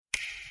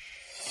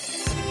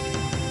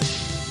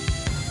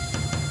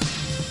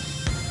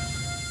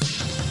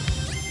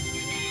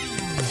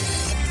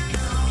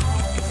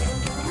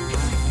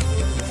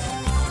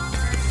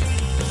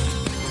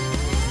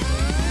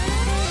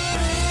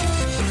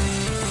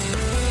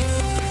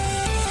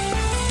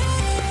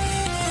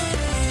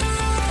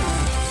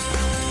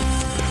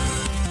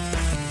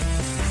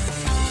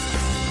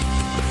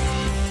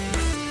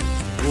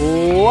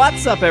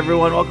What's up,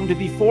 everyone? Welcome to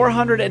the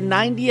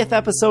 490th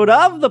episode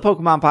of the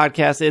Pokemon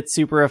Podcast. It's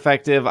super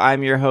effective.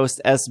 I'm your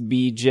host,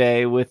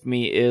 SBJ. With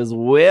me is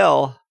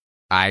Will.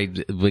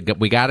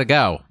 We gotta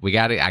go.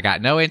 I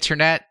got no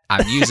internet.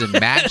 I'm using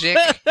magic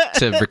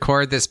to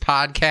record this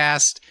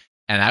podcast,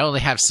 and I only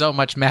have so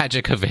much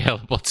magic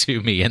available to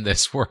me in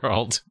this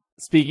world.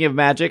 Speaking of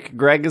magic,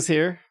 Greg is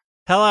here.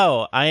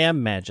 Hello, I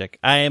am magic.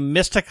 I am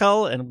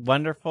mystical and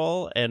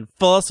wonderful and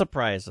full of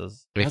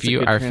surprises. If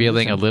you are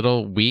feeling a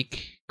little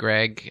weak,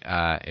 Greg,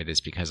 it is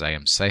because I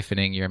am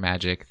siphoning your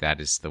magic. That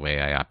is the way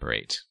I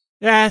operate.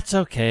 Yeah, it's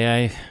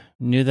okay. I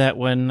knew that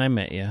when I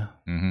met you.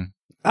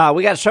 Mm-hmm.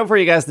 We got a show for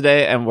you guys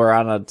today, and we're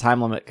on a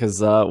time limit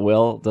because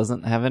Will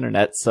doesn't have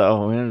internet,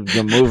 so we're going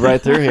to move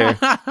right through here.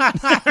 I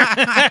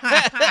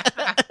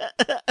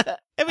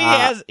mean, he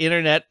has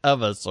internet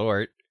of a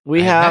sort.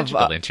 We have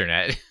magical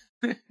internet.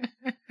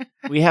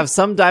 We have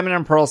some Diamond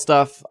and Pearl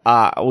stuff.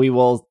 We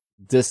will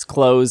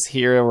disclose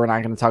here. We're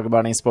not going to talk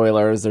about any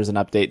spoilers. There's an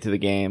update to the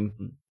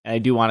game. And I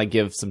do want to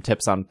give some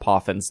tips on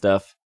Poffin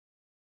stuff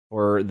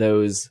for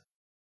those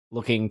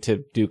looking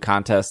to do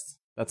contests.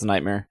 That's a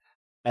nightmare.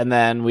 And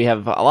then we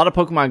have a lot of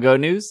Pokemon Go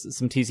news,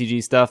 some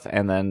TCG stuff,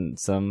 and then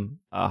some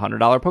 $100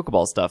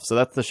 Pokeball stuff. So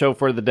that's the show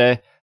for the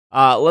day.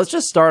 Let's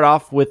just start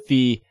off with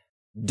the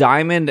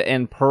Diamond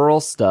and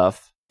Pearl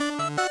stuff.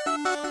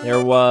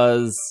 There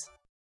was...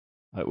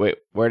 Wait,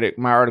 where did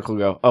my article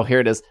go? Oh,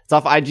 here it is. It's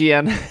off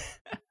IGN.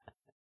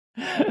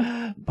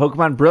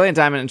 Pokemon Brilliant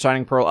Diamond and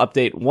Shining Pearl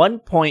update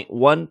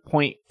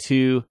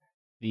 1.1.2,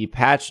 the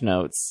patch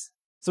notes.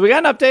 So we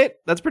got an update.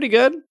 That's pretty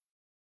good.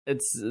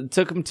 It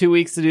took them 2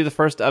 weeks to do the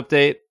first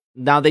update.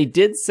 Now, they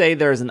did say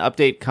there's an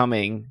update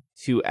coming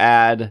to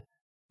add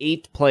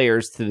 8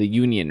 players to the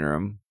Union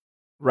Room.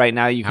 Right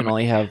now, you can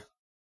only have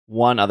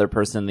one other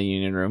person in the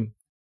Union Room.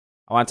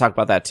 I want to talk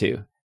about that,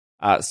 too.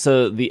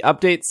 So the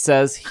update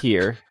says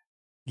here...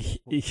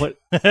 What?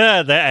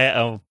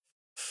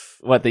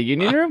 What, the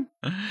Union Room?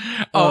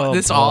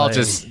 This boy. All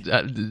just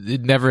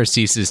it never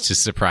ceases to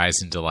surprise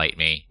and delight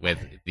me with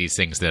these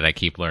things that I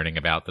keep learning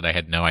about that I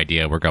had no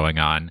idea were going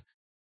on.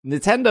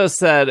 Nintendo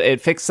said it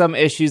fixed some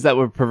issues that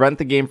would prevent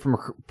the game from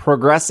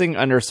progressing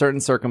under certain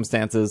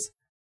circumstances.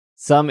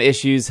 Some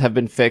issues have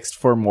been fixed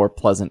for more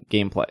pleasant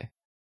gameplay.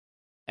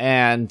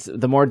 And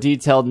the more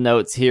detailed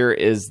notes here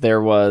is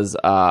there was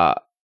a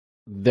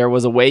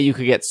way you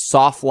could get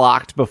soft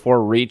locked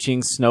before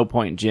reaching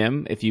Snowpoint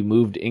Gym. If you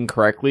moved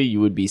incorrectly, you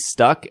would be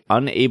stuck,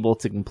 unable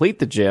to complete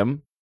the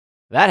gym.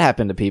 That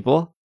happened to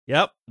people.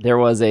 Yep. There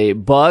was a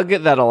bug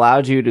that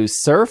allowed you to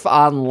surf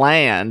on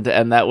land,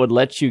 and that would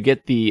let you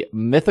get the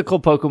mythical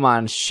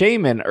Pokemon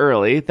Shaman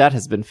early. That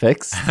has been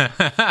fixed.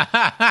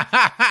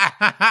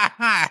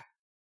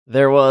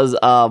 There was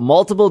a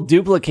multiple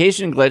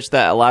duplication glitch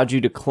that allowed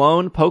you to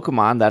clone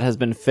Pokemon. That has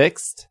been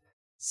fixed.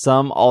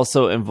 Some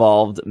also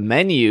involved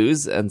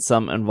menus, and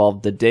some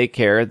involved the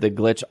daycare. The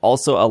glitch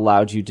also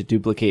allowed you to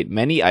duplicate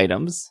many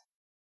items.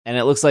 And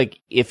it looks like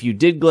if you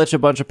did glitch a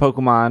bunch of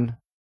Pokemon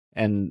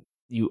and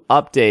you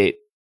update,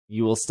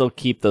 you will still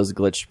keep those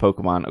glitched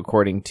Pokemon,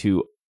 according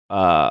to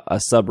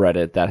a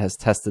subreddit that has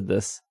tested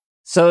this.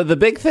 So the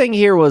big thing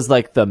here was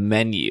like the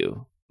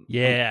menu.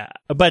 Yeah,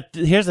 but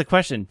here's the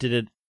question.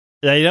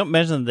 They don't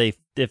mention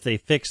if they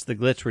fixed the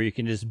glitch where you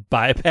can just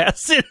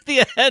bypass it at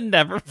the end,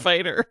 never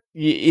fight her.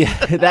 Yeah,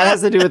 that has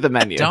to do with the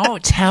menu.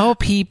 Don't tell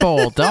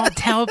people. Don't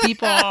tell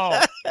people.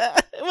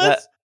 It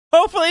was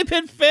hopefully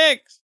been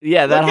fixed.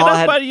 Yeah, Look it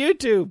up on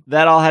YouTube.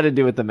 That all had to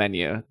do with the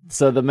menu.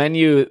 So the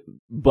menu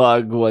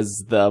bug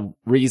was the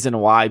reason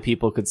why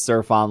people could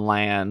surf on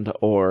land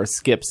or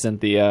skip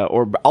Cynthia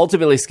or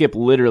ultimately skip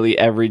literally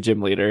every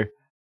gym leader,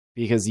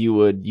 because you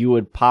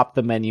would pop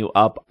the menu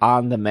up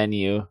on the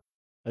menu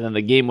and then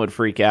the game would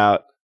freak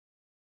out.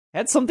 It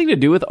had something to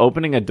do with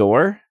opening a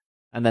door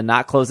and then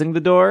not closing the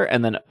door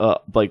and then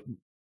like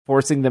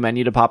forcing the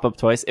menu to pop up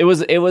twice. It was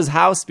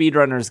how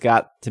speedrunners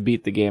got to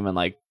beat the game in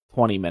like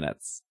 20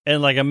 minutes.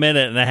 In like a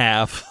minute and a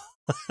half.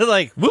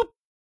 Like, whoop,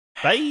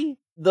 bye.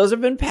 Those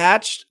have been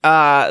patched.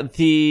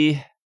 The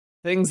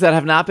things that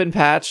have not been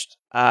patched,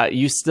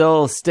 you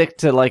still stick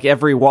to like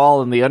every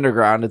wall in the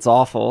underground. It's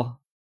awful.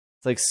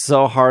 It's like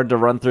so hard to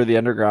run through the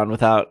underground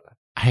without...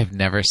 I have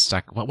never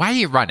stuck... Why are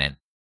you running?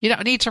 You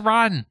don't need to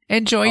run.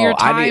 Enjoy your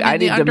time I in the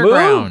need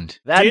underground.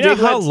 Do you know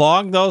how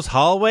long those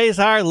hallways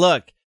are?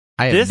 Look,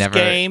 this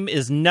game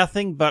is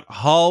nothing but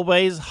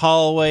hallways.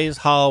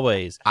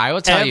 I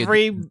will tell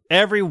you...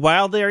 Every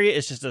wild area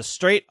is just a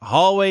straight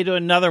hallway to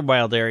another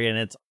wild area, and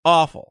it's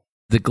awful.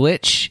 The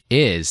glitch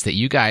is that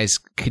you guys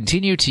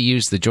continue to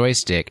use the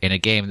joystick in a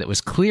game that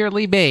was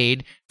clearly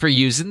made for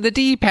using the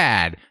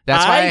D-pad.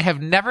 That's why I have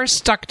never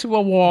stuck to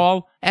a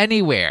wall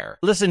anywhere.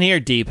 Listen here,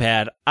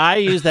 D-pad. I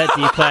use that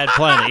D-pad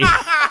plenty.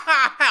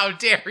 How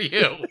dare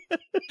you?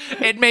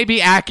 It may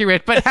be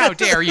accurate, but how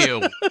dare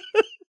you?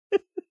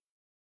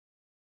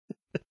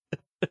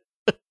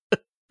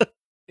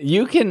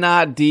 You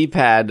cannot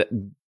D-pad...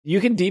 You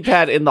can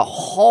D-pad in the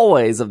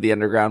hallways of the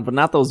underground, but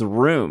not those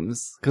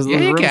rooms. Because those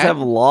rooms have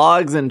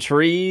logs and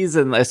trees,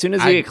 and as soon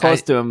as you get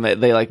close to them,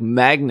 they like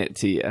magnet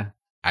to you.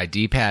 I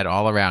D-pad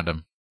all around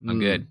them. I'm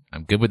good.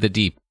 I'm good with the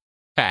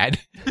D-pad.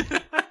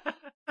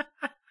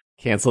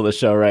 Cancel the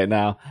show right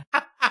now.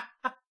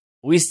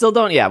 We still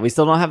don't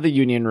have the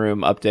Union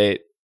Room update.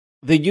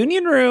 The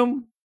Union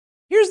Room,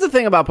 here's the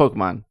thing about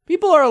Pokemon.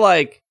 People are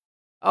like,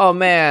 oh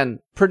man,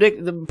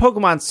 the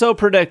Pokemon's so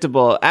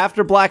predictable.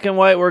 After Black and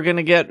White, we're going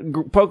to get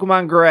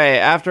Pokemon Gray.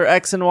 After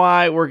X and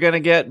Y, we're going to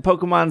get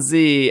Pokemon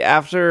Z.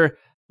 After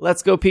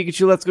Let's Go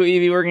Pikachu, Let's Go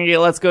Eevee, we're going to get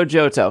Let's Go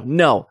Johto.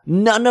 No,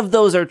 none of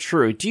those are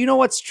true. Do you know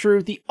what's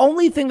true? The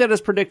only thing that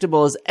is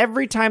predictable is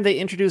every time they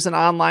introduce an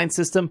online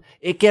system,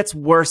 it gets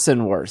worse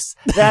and worse.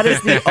 That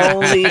is the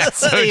only...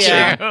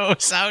 True.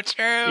 So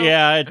true.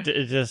 Yeah,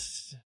 it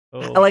just...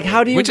 Oh. Like,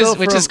 how do you which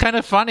is kind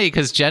of funny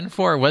because Gen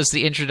 4 was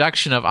the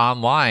introduction of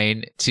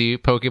online to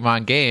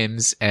Pokemon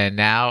games, and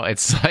now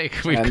it's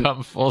like we've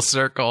come full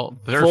circle.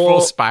 They're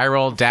full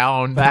spiral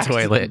down the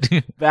toilet.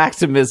 Back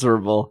to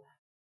miserable.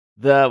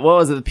 What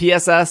was it? The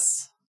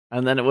PSS,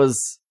 and then it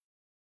was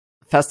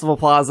Festival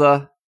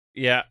Plaza.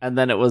 Yeah. And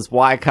then it was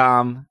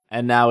Wycom,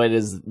 and now it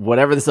is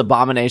whatever this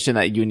abomination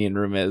that Union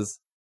Room is.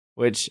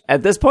 Which,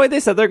 at this point,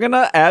 they said they're going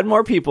to add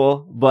more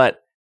people,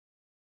 but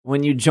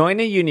when you join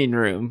a Union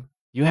Room,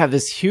 you have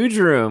this huge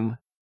room.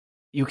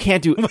 You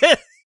can't do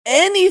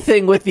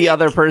anything with the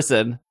other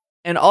person.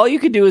 And all you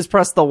can do is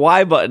press the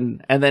Y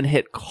button and then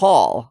hit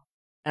call.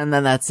 And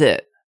then that's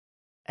it.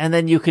 And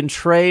then you can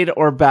trade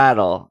or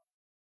battle.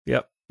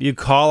 Yep. You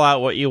call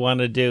out what you want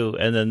to do,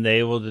 and then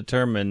they will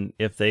determine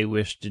if they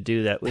wish to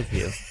do that with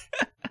you.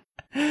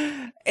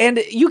 And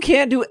you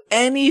can't do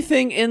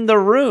anything in the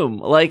room.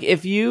 Like,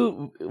 if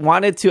you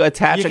wanted to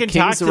attach a King's Rock...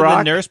 You can talk to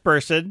the nurse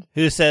person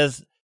who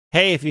says,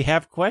 hey, if you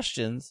have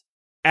questions...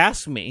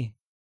 ask me.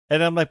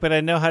 And I'm like, but I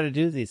know how to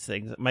do these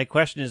things. My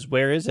question is,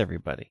 where is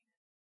everybody?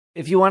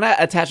 If you want to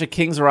attach a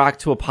King's Rock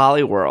to a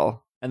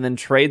Poliwhirl and then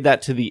trade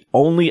that to the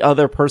only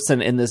other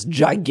person in this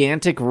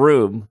gigantic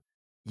room,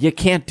 you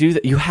can't do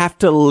that. You have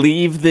to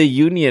leave the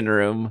Union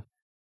Room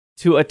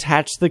to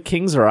attach the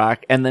King's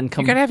Rock and then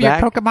come back. You gotta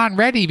have your Pokemon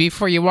ready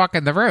before you walk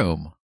in the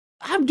room.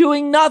 I'm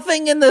doing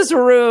nothing in this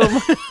room.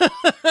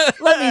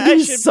 Let me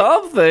do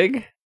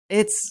something.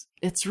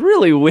 It's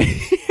really weird.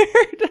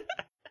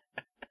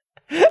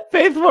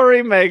 Faithful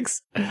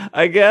remakes,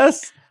 I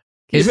guess.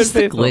 Is this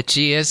the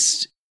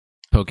glitchiest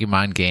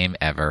Pokemon game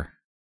ever?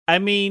 I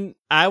mean,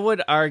 I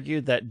would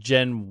argue that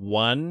Gen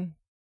 1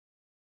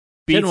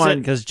 beats it,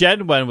 because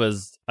Gen 1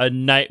 was a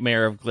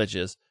nightmare of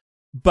glitches.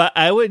 But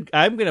I'm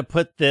going to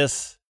put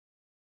this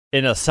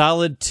in a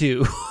solid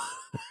 2.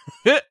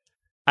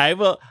 I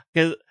will,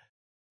 because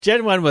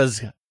Gen 1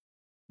 was,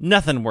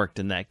 nothing worked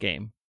in that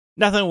game.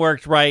 Nothing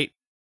worked right,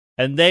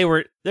 and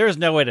there was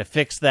no way to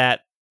fix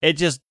that. It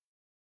just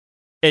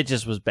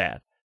was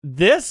bad.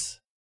 This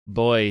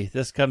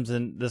comes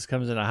in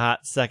a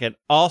hot second.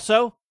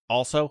 Also,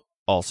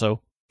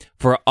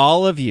 for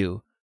all of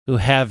you who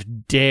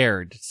have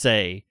dared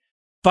say,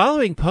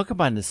 following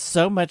Pokemon is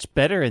so much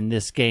better in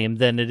this game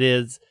than it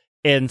is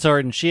in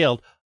Sword and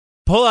Shield,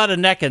 pull out a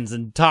Nekins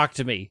and talk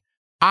to me.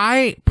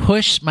 I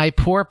push my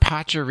poor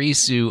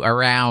Pachirisu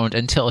around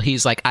until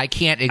he's like, I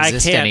can't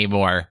exist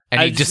anymore.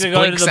 And he just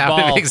blinks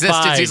out of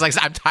existence. Fine. He's like,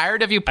 I'm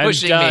tired of you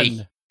pushing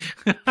me.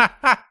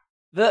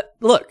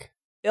 Look,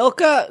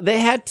 Ilka, they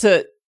had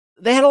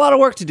a lot of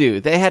work to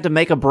do. They had to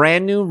make a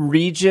brand new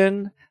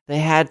region. They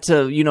had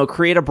to,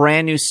 create a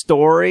brand new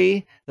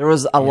story. There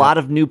was a lot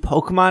of new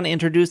Pokemon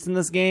introduced in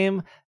this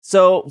game.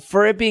 So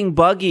for it being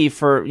buggy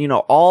for,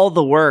 all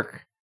the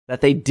work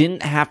that they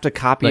didn't have to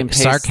copy and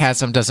paste.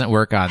 Sarcasm doesn't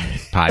work on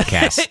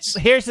podcasts.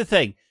 Here's the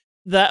thing.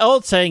 The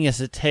old saying is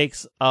it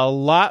takes a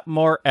lot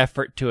more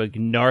effort to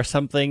ignore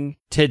something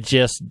to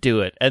just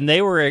do it. And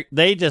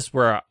they just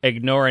were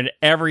ignoring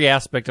every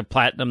aspect of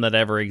Platinum that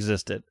ever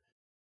existed.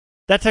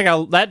 That took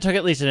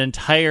at least an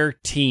entire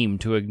team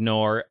to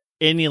ignore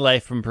any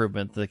life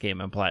improvement to the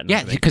game in Platinum.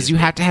 Yeah, because you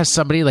have to have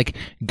somebody like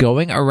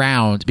going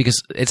around,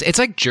 because it's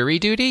like jury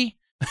duty,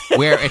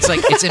 where it's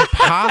like it's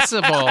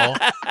impossible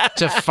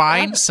to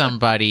find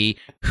somebody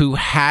who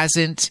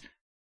hasn't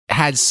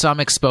had some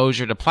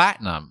exposure to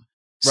Platinum.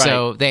 Right.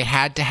 So they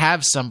had to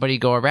have somebody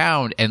go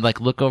around and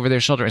like look over their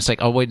shoulder. It's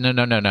like, oh wait,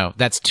 no,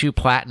 that's 2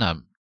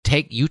 Platinum.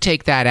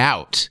 Take that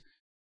out.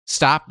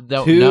 Stop.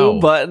 No, 2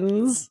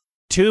 buttons.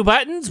 2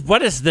 buttons?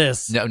 What is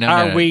this?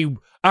 No.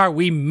 Are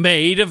we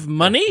made of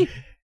money?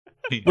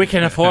 We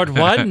can afford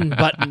 1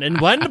 button and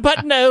 1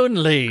 button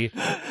only.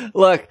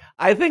 Look,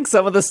 I think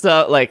some of the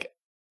stuff, like,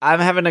 I'm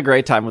having a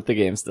great time with the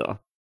game still.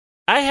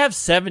 I have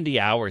 70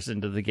 hours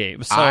into the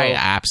game, so I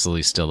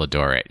absolutely still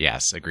adore it.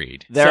 Yes,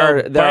 agreed.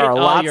 There are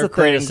lots of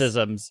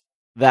criticisms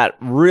that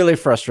really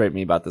frustrate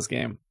me about this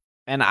game.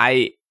 And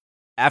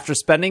after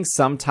spending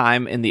some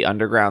time in the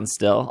underground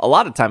still, a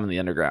lot of time in the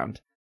underground,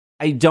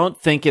 I don't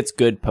think it's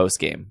good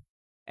post-game.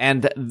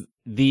 And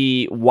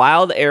the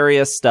wild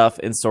area stuff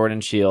in Sword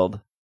and Shield,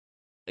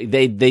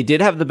 they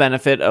did have the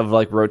benefit of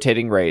like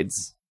rotating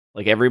raids,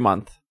 like every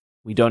month.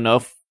 We don't know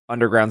if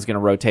Underground's going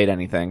to rotate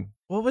anything.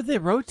 What would they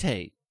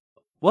rotate?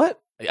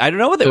 What? I don't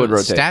know what they would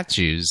rotate.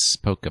 Statues,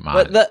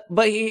 Pokemon.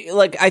 But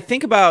I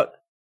think about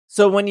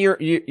So when you're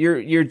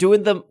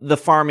doing the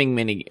farming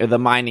the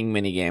mining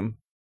mini game,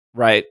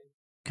 right?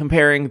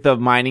 Comparing the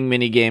mining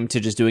mini game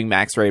to just doing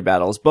max raid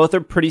battles, both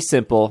are pretty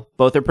simple.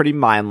 Both are pretty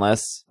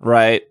mindless,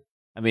 right?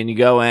 I mean, you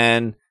go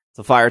in, it's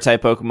a fire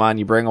type Pokemon.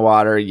 You bring a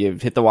water, you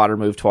hit the water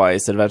move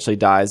twice. It eventually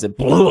dies. It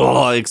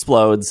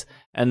explodes,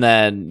 and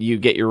then you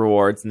get your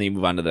rewards, and then you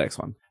move on to the next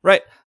one,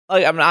 right?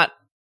 Like I'm not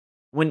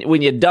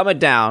when you dumb it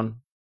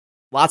down.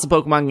 Lots of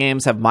Pokemon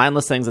games have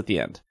mindless things at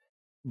the end,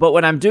 but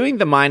when I'm doing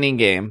the mining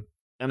game.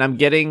 And I'm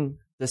getting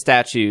the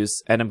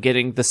statues, and I'm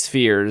getting the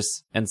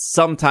spheres, and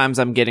sometimes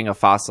I'm getting a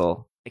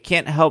fossil. I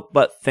can't help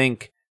but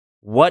think,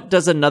 what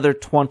does another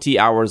 20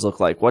 hours look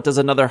like? What does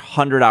another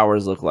 100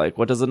 hours look like?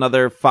 What does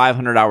another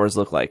 500 hours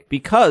look like?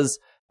 Because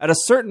at a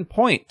certain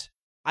point,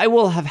 I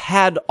will have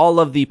had all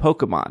of the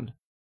Pokemon,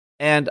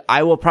 and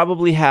I will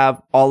probably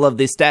have all of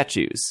the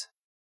statues.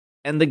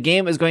 And the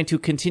game is going to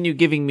continue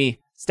giving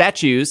me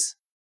statues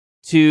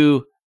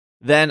to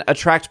then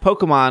attract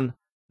Pokemon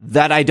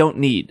that I don't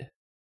need.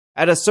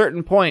 At a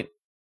certain point,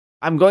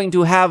 I'm going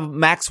to have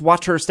max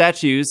water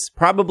statues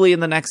probably in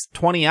the next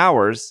 20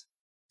 hours.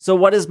 So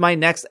what does my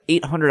next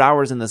 800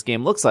 hours in this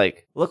game look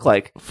like?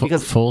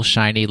 Because full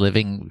shiny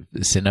living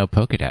Sinnoh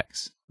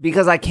Pokedex.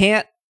 Because I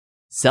can't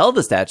sell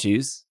the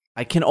statues.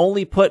 I can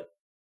only put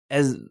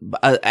as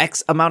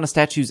X amount of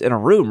statues in a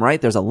room,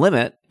 right? There's a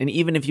limit. And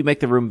even if you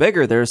make the room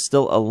bigger, there's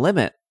still a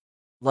limit.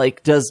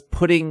 Like, does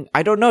putting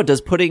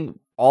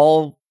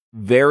all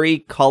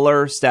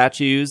vari-color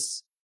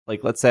statues...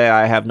 Like, let's say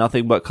I have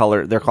nothing but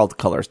color. They're called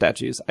color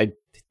statues. I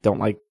don't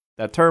like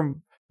that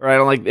term. Or I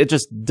don't like it.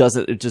 Just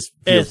doesn't. It just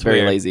feels it's very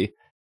weird. lazy.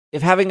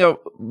 If having a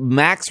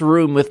max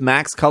room with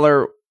max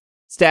color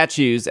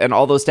statues and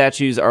all those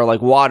statues are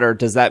like water,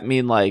 does that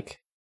mean like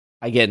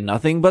I get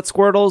nothing but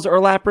Squirtles or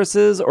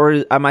Laprases,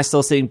 or am I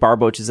still seeing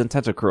Barboaches and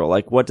Tentacruel?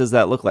 Like, what does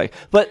that look like?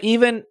 But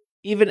even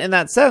in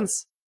that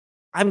sense,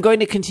 I'm going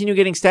to continue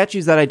getting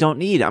statues that I don't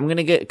need. I'm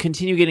going to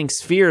continue getting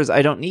spheres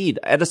I don't need.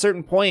 At a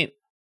certain point,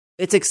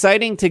 it's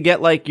exciting to get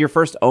like your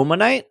first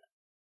Omanite.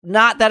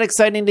 Not that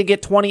exciting to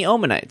get 20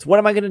 Omanites. What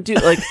am I going to do?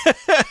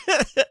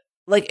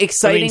 Like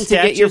exciting to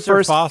get your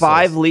first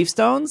 5 Leaf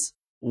Stones?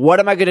 What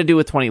am I going to do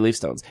with 20 Leaf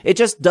Stones? It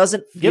just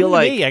doesn't feel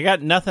like... me. I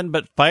got nothing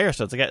but Fire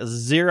Stones. I got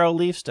 0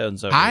 Leaf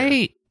Stones over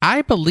here.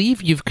 I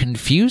believe you've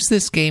confused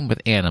this game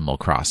with Animal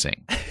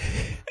Crossing.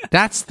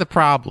 That's the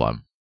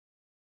problem.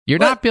 You're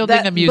not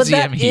building a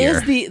museum here.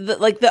 Is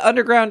the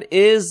underground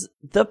is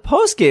the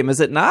post game,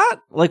 is it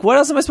not? Like, what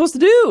else am I supposed to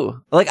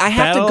do? Like, I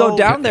have to go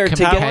down there to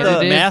get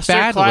the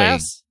master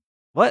class.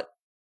 What?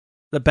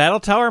 The Battle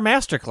Tower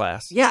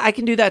Masterclass. Yeah, I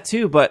can do that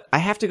too, but I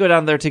have to go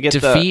down there to get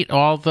defeat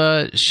all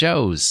the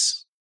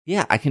shows.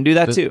 Yeah, I can do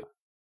that too.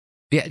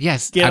 Yeah,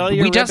 yes.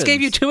 We just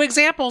gave you 2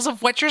 examples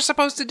of what you're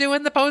supposed to do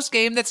in the post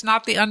game that's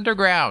not the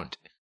underground.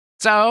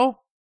 So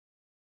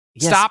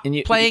stop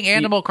playing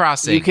Animal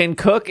Crossing. You can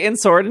cook in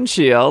Sword and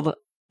Shield.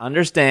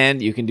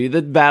 Understand? You can do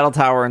the Battle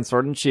Tower in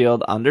Sword and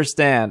Shield.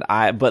 Understand?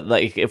 But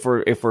like if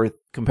we're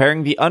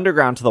comparing the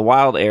underground to the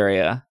wild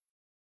area.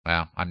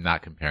 Well, I'm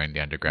not comparing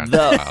the underground to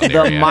the wild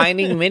area. The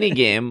mining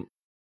minigame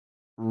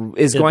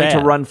is going to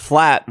run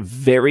flat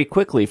very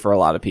quickly for a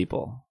lot of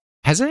people.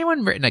 Has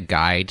anyone written a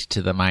guide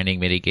to the mining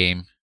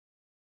minigame?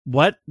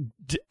 What?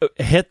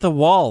 Hit the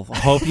wall.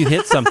 Hope you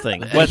hit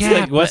something. What's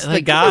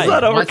the guide? It's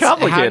not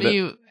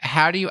overcomplicated.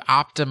 How do you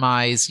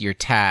optimize your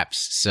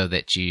taps so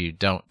that you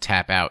don't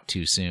tap out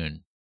too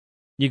soon?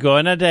 You go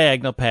in a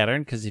diagonal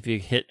pattern, because if you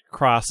hit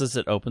crosses,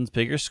 it opens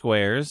bigger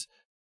squares.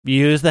 You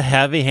use the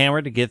heavy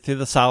hammer to get through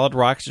the solid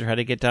rocks to try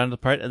to get down to the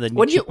part, and then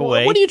you chip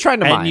away. What are you trying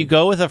to mine? And you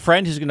go with a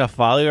friend who's going to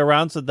follow you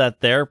around so that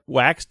their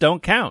whacks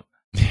don't count.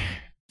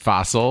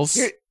 Fossils.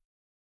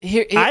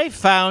 Here, I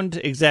found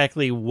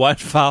exactly 1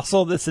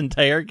 fossil this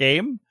entire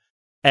game,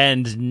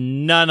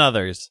 and none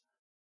others.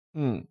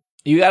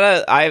 You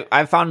gotta.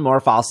 I found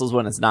more fossils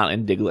when it's not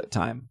in Diglett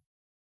time.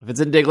 If it's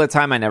in Diglett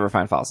time, I never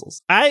find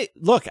fossils. I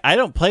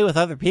don't play with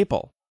other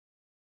people.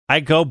 I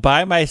go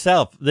by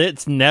myself.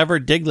 It's never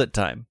Diglett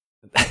time.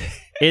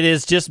 It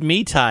is just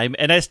me time,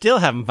 and I still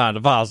haven't found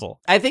a fossil.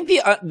 I think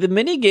the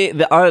mini game,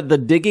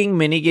 the digging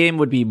mini game,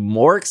 would be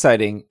more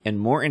exciting and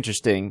more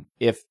interesting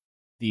if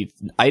the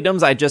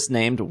items I just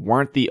named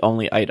weren't the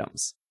only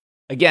items.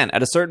 Again,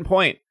 at a certain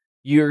point,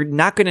 you're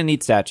not going to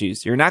need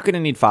statues. You're not going to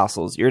need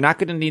fossils. You're not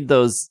going to need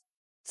those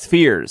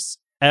spheres.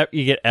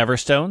 You get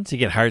Everstones. You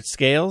get heart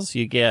scales.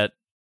 You get...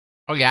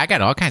 Oh, yeah, I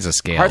got all kinds of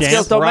scales. Heart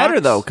scales don't matter,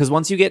 though, because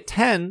once you get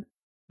 10,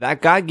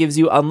 that guy gives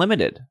you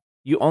unlimited.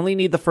 You only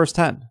need the first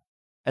 10.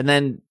 And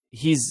then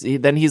he's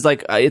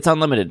like, it's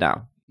unlimited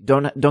now.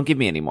 Don't give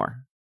me any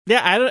more.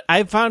 Yeah,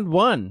 I found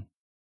 1.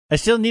 I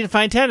still need to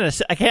find 10.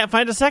 I can't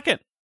find a second.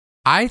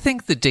 I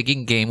think the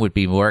digging game would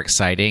be more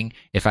exciting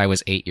if I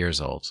was 8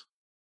 years old.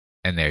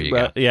 And there you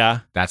go.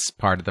 Yeah. That's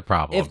part of the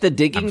problem. If the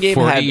digging game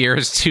 40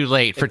 years too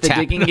late for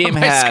tapping on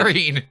my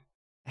screen.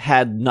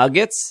 Had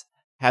nuggets,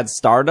 had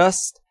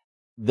Stardust,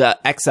 the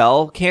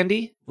XL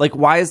candy. Like,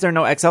 why is there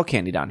no XL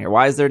candy down here?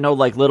 Why is there no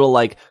like little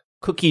like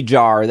cookie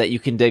jar that you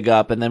can dig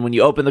up? And then when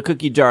you open the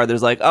cookie jar,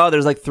 there's like, oh,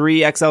 there's like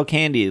 3 XL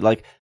candy.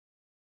 Like,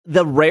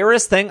 the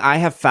rarest thing I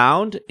have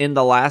found in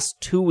the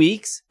last 2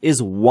 weeks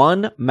is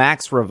 1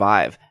 max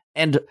revive.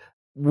 And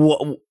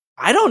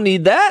I don't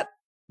need that.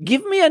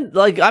 Give me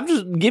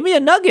a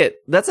nugget.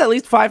 That's at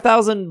least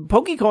 5,000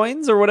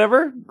 Pokecoins or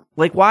whatever.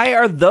 Like, why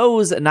are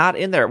those not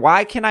in there?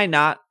 Why can I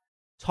not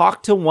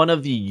talk to one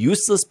of the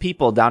useless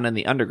people down in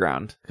the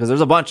underground? Because there's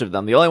a bunch of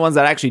them. The only ones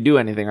that actually do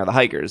anything are the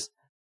hikers.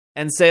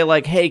 And say,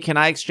 like, hey, can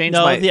I exchange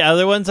my... No, the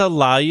other ones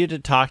allow you to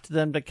talk to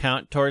them to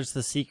count towards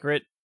the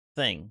secret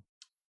thing.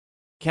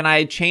 Can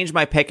I change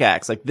my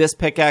pickaxe? Like, this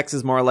pickaxe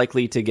is more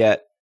likely to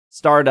get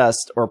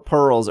Stardust or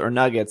pearls or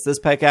nuggets. This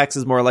pickaxe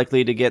is more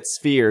likely to get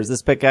spheres.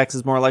 This pickaxe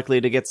is more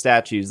likely to get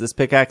statues. This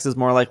pickaxe is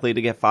more likely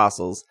to get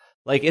fossils.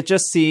 Like, it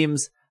just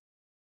seems...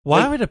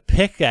 Why would a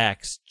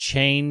pickaxe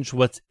change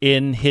what's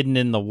hidden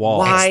in the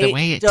wall? It's the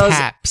way it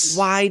taps.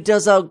 Why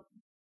does a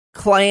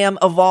clam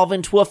evolve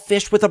into a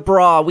fish with a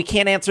bra? We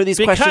can't answer these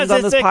questions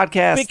on this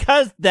podcast.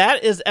 Because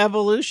that is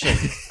evolution.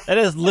 That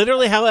is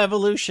literally how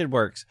evolution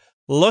works.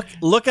 Look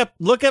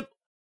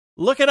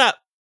it up.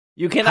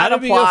 You cannot How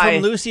did we go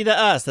from Lucy to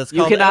us? That's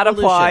called You cannot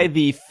evolution. apply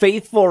the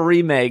faithful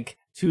remake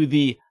to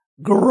the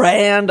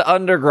Grand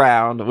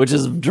Underground, which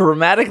is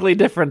dramatically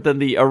different than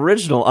the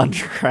original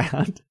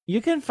Underground.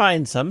 You can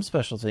find some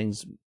special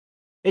things.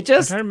 I'm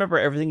trying to remember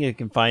everything you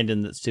can find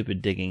in that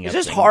stupid digging. It's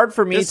just hard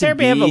for me to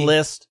have a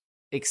list.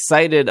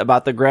 Excited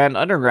about the Grand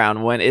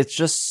Underground when it's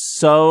just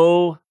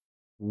so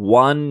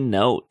one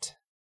note.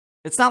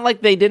 It's not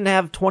like they didn't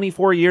have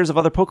 24 years of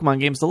other Pokemon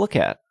games to look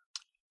at.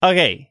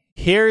 Okay,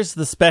 here's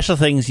the special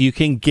things you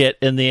can get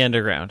in the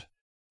Underground.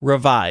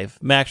 Revive,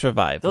 Max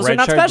Revive, Those Red are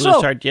not Shard, special.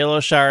 Blue Shard, Yellow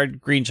Shard,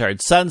 Green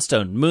Shard,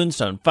 Sunstone,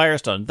 Moonstone,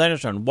 Firestone,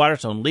 Thunderstone,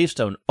 Waterstone,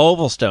 Leafstone,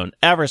 Ovalstone,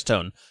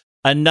 Everstone,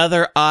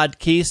 another odd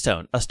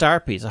keystone, a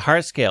star piece, a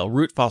heart scale,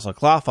 root fossil,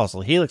 claw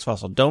fossil, helix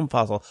fossil, dome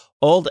fossil,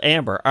 old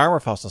amber, armor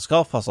fossil,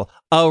 skull fossil,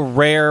 a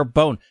rare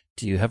bone.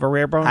 Do you have a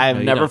rare bone? I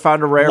have never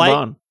found a rare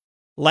bone.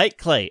 Light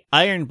clay,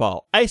 iron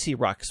ball, icy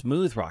rock,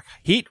 smooth rock,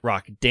 heat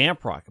rock,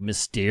 damp rock,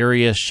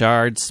 mysterious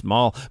shard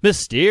small,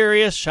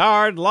 mysterious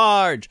shard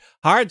large,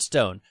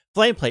 hardstone,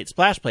 flame plate,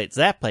 splash plate,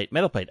 zap plate,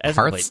 metal plate, ice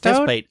plate,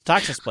 test plate,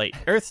 toxis plate,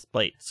 earth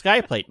plate,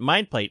 sky plate,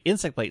 mind plate,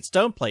 insect plate,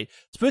 stone plate,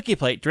 spooky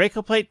plate,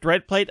 Draco plate,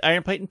 dread plate,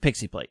 iron plate, and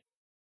pixie plate.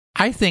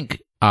 I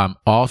think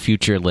all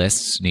future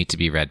lists need to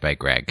be read by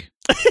Greg.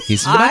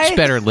 He's a much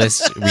better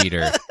list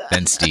reader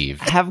than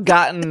Steve. Have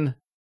gotten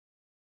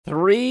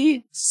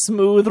 3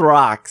 smooth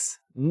rocks.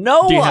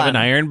 Do you have an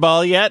iron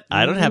ball yet?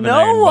 I don't have an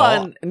iron ball. No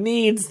one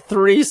needs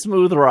 3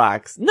 smooth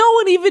rocks. No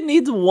one even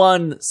needs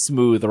 1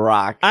 smooth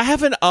rock. I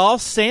have an all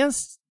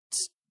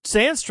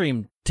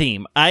Sandstream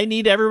team. I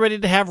need everybody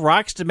to have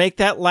rocks to make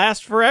that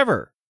last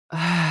forever.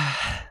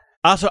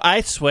 Also,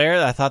 I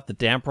swear I thought the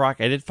damp rock,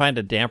 I did find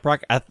a damp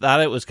rock. I thought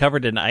it was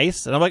covered in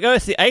ice. And I'm like, oh,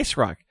 it's the ice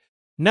rock.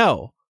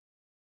 No.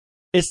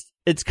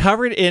 It's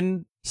covered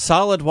in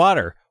solid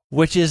water,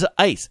 which is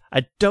ice.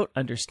 I don't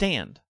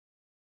understand.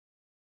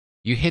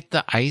 You hit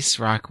the ice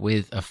rock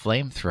with a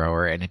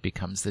flamethrower and it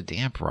becomes the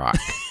damp rock.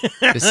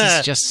 This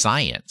is just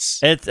science.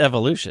 It's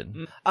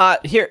evolution.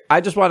 Here,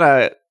 I just want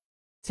to...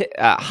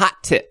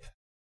 hot tip.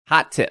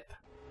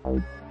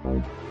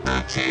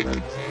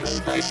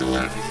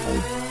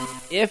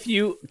 If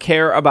you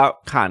care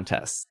about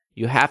contests,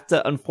 you have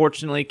to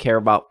unfortunately care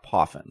about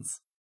Poffins.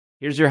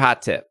 Here's your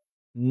hot tip.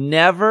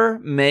 Never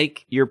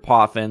make your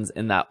Poffins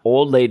in that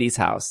old lady's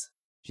house.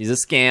 She's a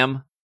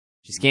scam.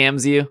 She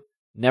scams you.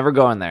 Never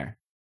go in there.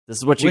 This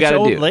is what you got to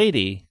do. Which old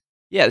lady?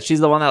 Yeah, she's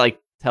the one that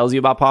tells you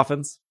about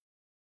Poffins.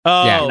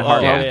 Oh,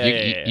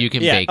 yeah. You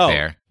can bake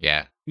there.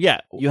 Yeah. Yeah.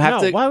 You have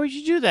to. Why would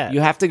you do that?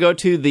 You have to go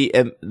to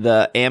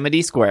the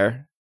Amity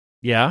Square.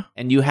 Yeah.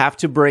 And you have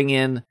to bring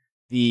in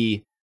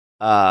the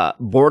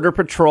Border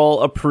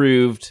Patrol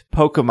approved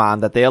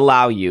Pokemon that they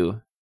allow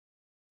you,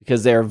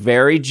 because they're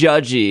very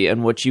judgy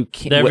and what you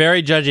can. They're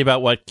very judgy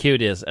about what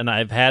cute is, and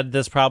I've had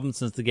this problem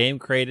since the game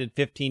created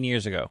 15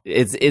 years ago.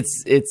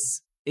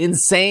 It's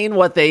insane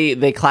what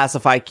they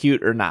classify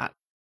cute or not.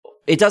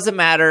 It doesn't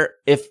matter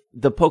if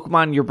the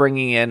Pokemon you're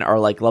bringing in are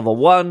like level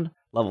 1,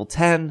 level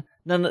 10.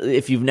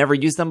 If you've never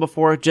used them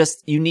before,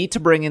 you need to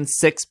bring in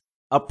 6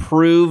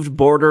 approved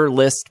border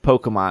list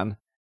Pokemon.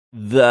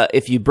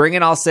 If you bring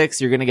in all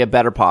 6, you're going to get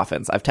better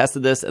Poffins. I've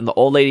tested this in the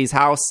old lady's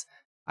house.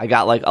 I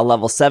got like a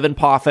level 7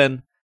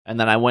 Poffin, and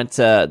then I went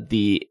to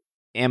the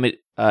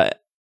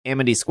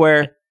Amity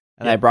Square,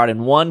 and I brought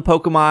in 1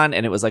 Pokemon,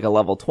 and it was like a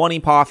level 20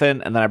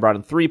 Poffin, and then I brought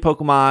in 3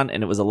 Pokemon,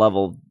 and it was a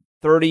level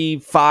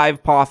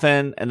 35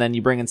 Poffin, and then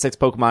you bring in 6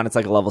 Pokemon, it's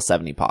like a level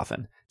 70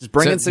 Poffin. Just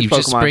bring in 6 Pokemon.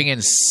 Just bring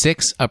in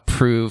 6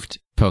 approved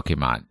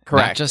Pokemon.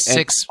 Correct. Not just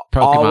 6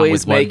 Pokemon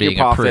with 1 being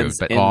approved,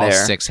 but all there.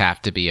 6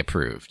 have to be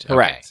approved.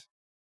 Correct. Okay.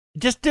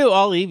 Just do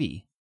all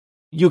Eevee.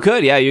 You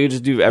could, yeah. You could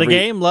just do every... The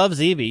game loves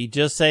Eevee.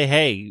 Just say,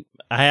 hey,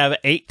 I have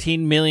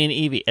 18 million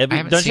Eevee. I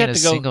haven't seen a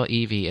single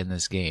Eevee in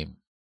this game.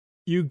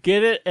 You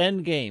get it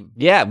end game.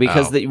 Yeah,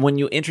 because when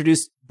you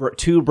introduce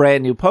 2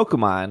 brand new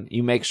Pokemon,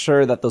 you make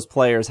sure that those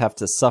players have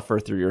to suffer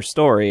through your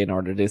story in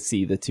order to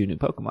see the 2 new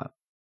Pokemon.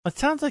 It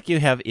sounds like you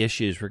have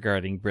issues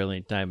regarding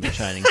Brilliant Diamond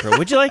Shining Pearl.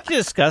 Would you like to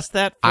discuss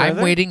that further?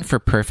 I'm waiting for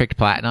Perfect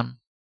Platinum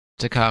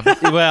to come.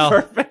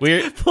 Well,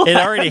 it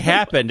already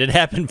happened. It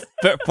happened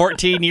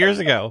 14 years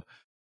ago.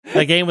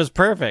 The game was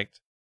perfect.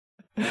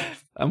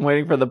 I'm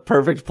waiting for the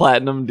Perfect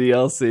Platinum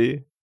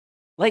DLC.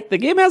 Like, the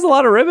game has a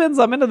lot of ribbons.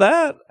 I'm into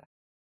that.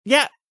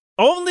 Yeah,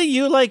 only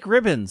you like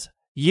ribbons.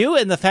 You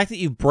and the fact that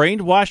you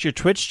brainwashed your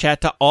Twitch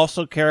chat to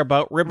also care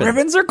about ribbons.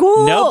 Ribbons are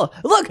cool. Nope.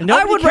 Look,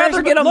 I would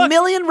rather get a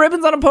million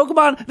ribbons on a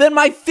Pokemon than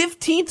my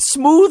 15th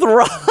Smooth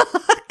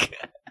Rock.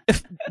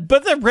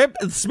 But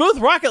the Smooth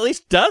Rock at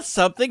least does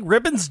something.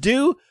 Ribbons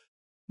do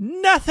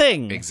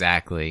nothing.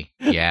 Exactly.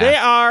 Yeah.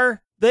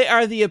 They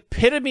are the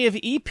epitome of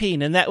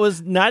Epeen, and that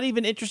was not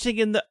even interesting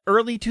in the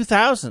early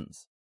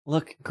 2000s.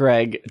 Look,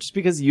 Greg, just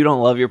because you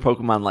don't love your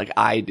Pokemon like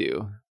I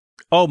do.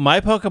 Oh,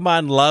 my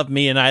Pokemon love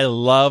me, and I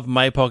love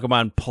my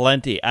Pokemon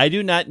plenty. I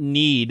do not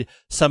need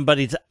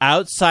somebody's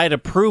outside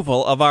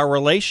approval of our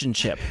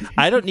relationship.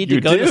 I don't need to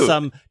go to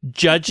some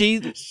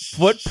judgy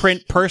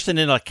footprint person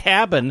in a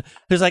cabin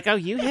who's like, oh,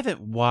 you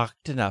haven't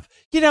walked enough.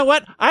 You know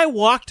what? I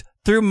walked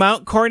through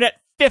Mount Coronet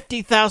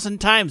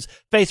 50,000 times,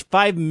 faced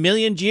 5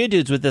 million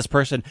Geodudes with this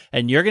person,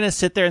 and you're going to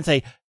sit there and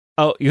say,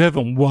 oh, you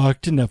haven't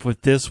walked enough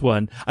with this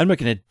one. I'm not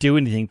going to do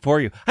anything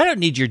for you. I don't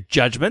need your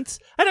judgments.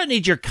 I don't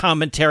need your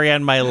commentary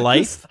on my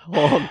life. This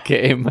whole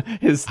game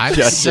is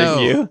judging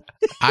you.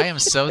 I am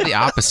so the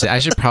opposite. I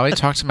should probably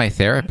talk to my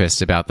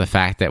therapist about the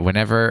fact that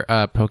whenever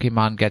a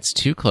Pokemon gets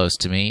too close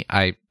to me,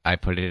 I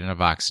put it in a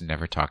box and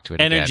never talk to it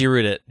again. Energy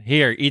root it.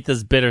 Here, eat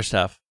this bitter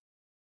stuff.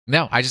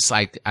 No, I'm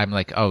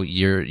like, oh,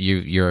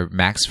 you're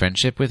max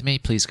friendship with me?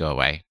 Please go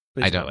away.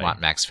 I don't want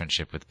max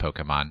friendship with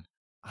Pokemon.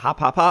 Hop,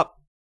 hop, hop.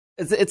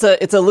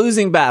 It's a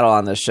losing battle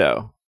on this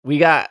show. We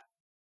had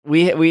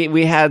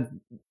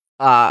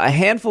a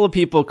handful of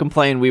people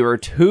complain we were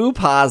too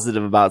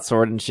positive about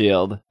Sword and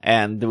Shield,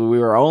 and we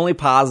were only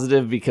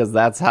positive because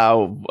that's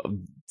how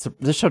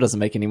this show doesn't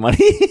make any money.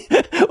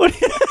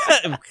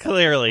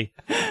 Clearly.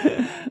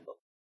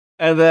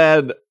 And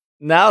then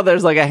now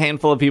there's like a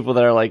handful of people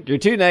that are like, you're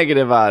too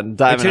negative on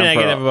Diamond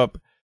and Pearl.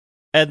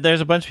 And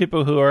there's a bunch of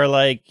people who are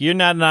like, you're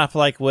not enough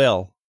like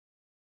Will.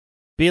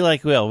 Be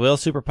like Will. Will's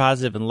super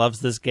positive and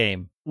loves this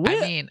game. I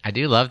mean, I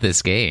do love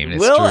this game.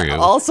 It's Will true.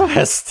 Also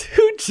has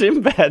 2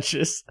 gym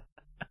badges.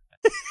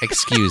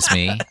 Excuse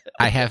me.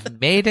 I have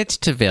made it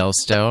to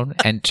Veilstone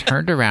and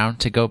turned around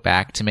to go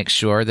back to make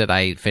sure that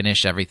I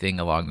finish everything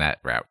along that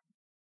route.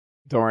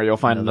 Don't worry, you'll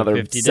find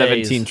another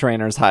 17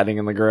 trainers hiding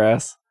in the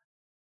grass.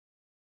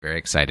 Very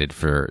excited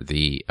for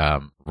the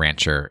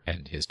rancher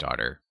and his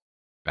daughter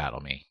battle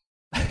me.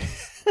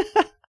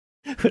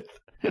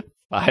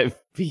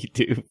 5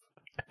 V2.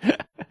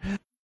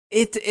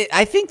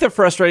 I think the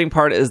frustrating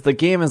part is the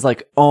game is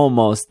like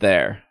almost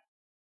there.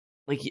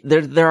 Like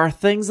there are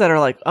things that are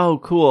like, oh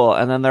cool,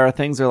 and then there are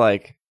things that are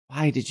like,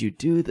 why did you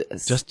do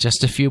this?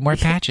 Just a few more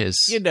patches.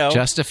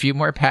 Just a few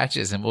more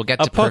patches, and we'll get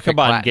to a Perfect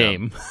Pokemon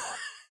Platinum. game.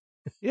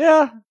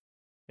 Yeah,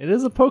 it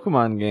is a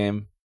Pokemon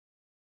game.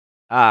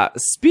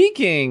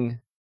 Speaking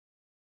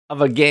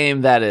of a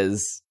game that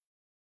is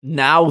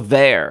now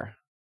there,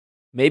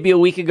 maybe a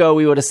week ago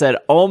we would have said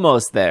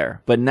almost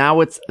there, but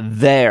now it's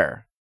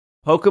there.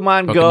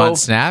 Pokemon Go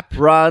Snap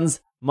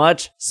runs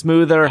much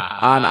smoother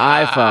on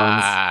iPhones.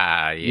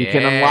 Yeah. You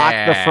can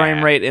unlock the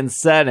frame rate in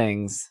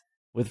settings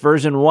with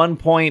version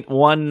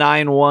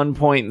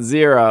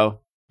 1.191.0.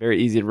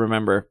 Very easy to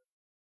remember.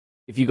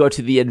 If you go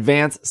to the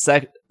advanced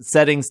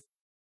settings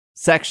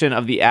section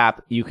of the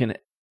app, you can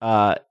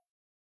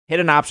hit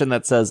an option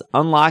that says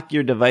unlock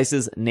your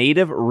device's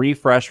native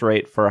refresh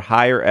rate for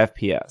higher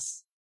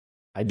FPS.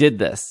 I did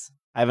this.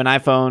 I have an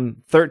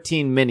iPhone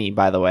 13 mini,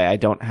 by the way. I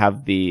don't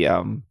have the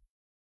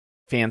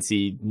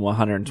fancy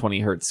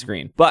 120 hertz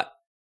screen, but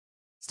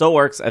still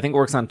works. I think it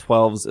works on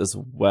 12s as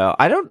well.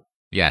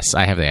 Yes,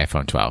 I have the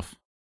iPhone 12.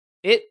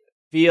 It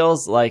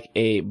feels like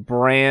a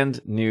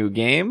brand new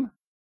game.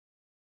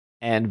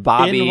 And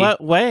Bobby, in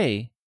what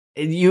way?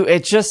 I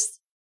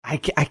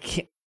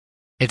can't.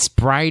 It's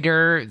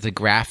brighter. The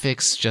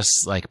graphics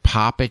just like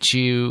pop at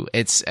you.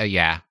 It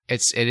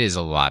is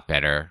a lot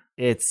better.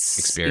 It's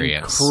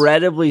experience.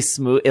 Incredibly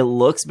smooth. It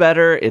looks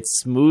better. It's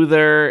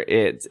smoother.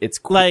 It's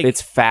like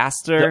it's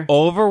faster. The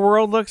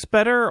overworld looks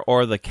better,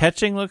 or the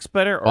catching looks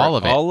better, or all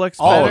of it. All looks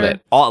all better. Of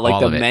it. All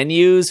the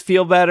menus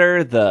feel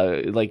better.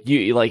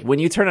 When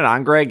you turn it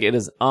on, Greg, it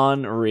is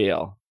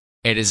unreal.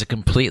 It is a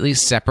completely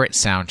separate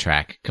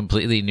soundtrack,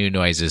 completely new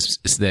noises.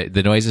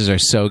 The noises are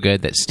so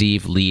good that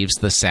Steve leaves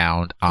the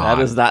sound on.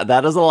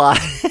 That is a lie.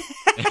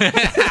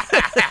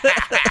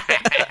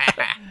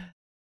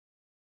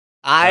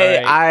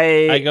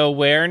 I go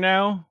where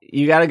now?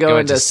 You got to go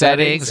into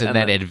settings and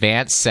then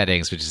advanced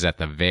settings, which is at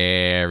the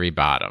very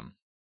bottom.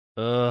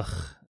 Ugh.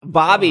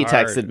 Bobby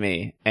texted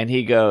me and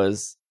he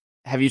goes,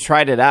 "Have you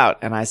tried it out?"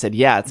 And I said,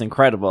 "Yeah, it's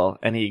incredible."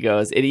 And he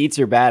goes, "It eats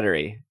your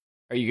battery.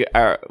 Are you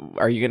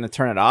going to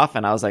turn it off?"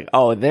 And I was like,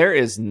 "Oh, there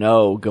is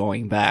no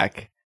going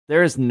back.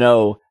 There is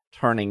no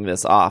turning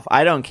this off.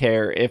 I don't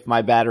care if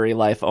my battery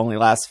life only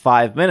lasts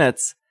 5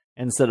 minutes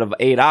instead of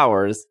 8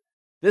 hours.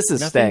 This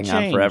is Nothing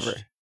staying on forever.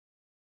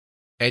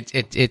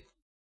 It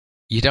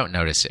you don't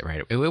notice it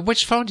right away.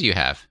 Which phone do you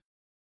have?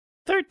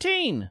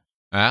 13.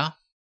 Well,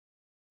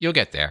 you'll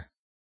get there.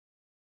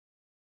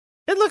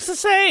 It looks the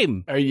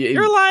same.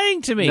 You're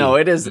lying to me. No,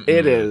 it is.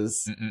 It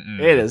is.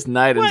 It is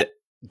night and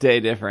day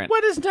different.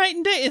 What is night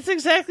and day? It's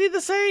exactly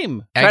the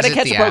same. Try to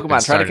catch a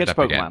Pokemon. Try to catch a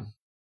Pokemon.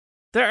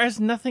 There is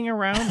nothing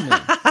around me.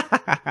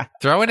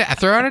 Throw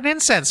out an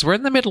incense. We're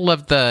in the middle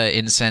of the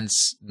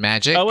incense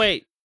magic. Oh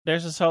wait,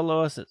 there's a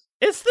solo assist.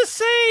 It's the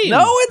same.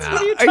 No, it's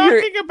What are you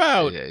talking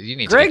about? You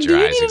need Greg, to get do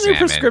your you eyes need a new examined.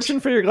 prescription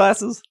for your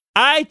glasses?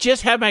 I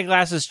just had my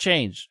glasses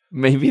changed.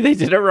 Maybe they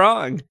did it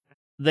wrong.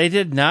 They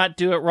did not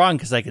do it wrong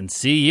because I can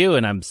see you,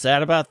 and I'm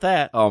sad about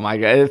that. Oh my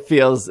god, it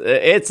feels.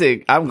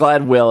 I'm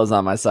glad Will is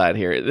on my side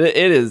here.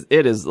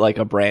 It is like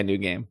a brand new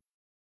game.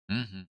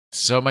 Mm-hmm.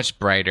 So much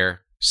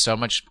brighter, so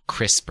much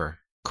crisp.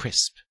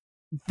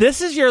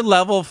 This is your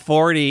level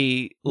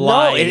 40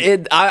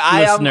 line. No,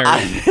 I am.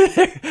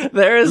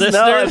 There is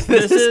Listeners, no.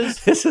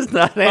 This is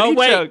not any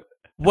joke.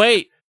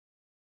 Wait.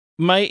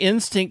 My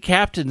instinct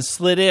captain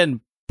slid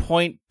in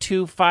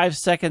 0.25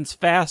 seconds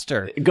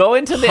faster. Go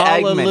into the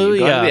egg menu. Hallelujah.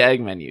 Go into the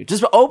egg menu.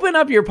 Just open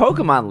up your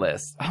Pokemon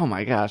list. Oh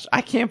my gosh, I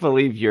can't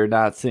believe you're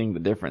not seeing the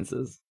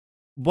differences.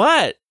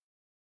 What?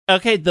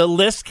 Okay, the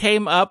list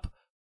came up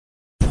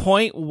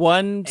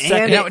 0.1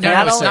 seconds. No,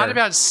 it's not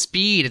about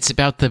speed. It's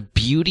about the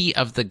beauty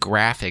of the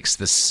graphics,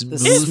 the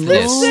smoothness,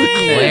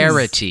 the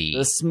clarity.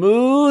 The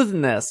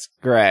smoothness,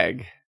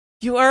 Greg.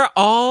 You are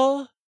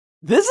all...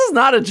 This is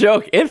not a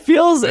joke. It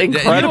feels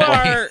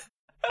incredible.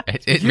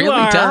 It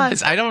really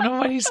does. I don't know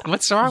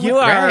what's wrong with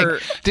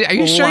Greg. Are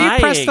you sure you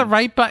pressed the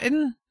right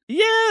button?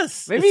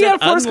 Yes. Maybe you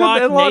got first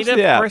unlock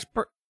native first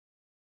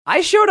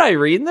I showed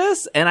Irene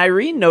this, and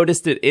Irene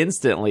noticed it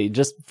instantly,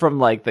 just from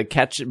like the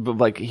catch.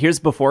 Like, here's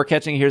before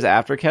catching, here's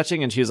after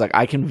catching, and she was like,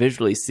 "I can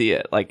visually see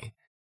it." Like,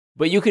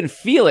 but you can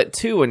feel it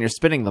too when you're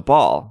spinning the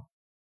ball.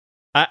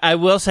 I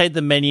will say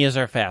the menus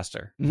are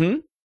faster. Mm-hmm.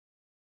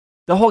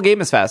 The whole game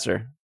is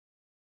faster.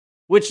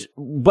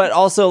 But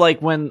also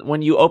like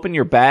when you open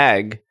your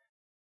bag,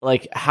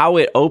 like how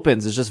it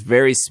opens is just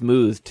very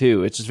smooth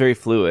too. It's just very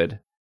fluid.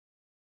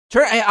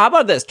 How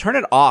about this? Turn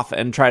it off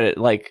and try to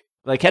like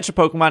catch a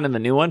Pokemon in the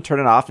new one. Turn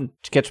it off and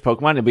catch a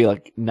Pokemon and be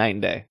like night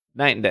and day,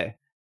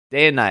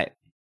 day and night.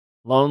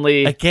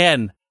 Lonely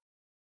again.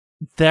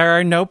 There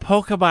are no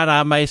Pokemon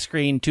on my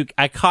screen.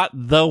 I caught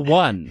the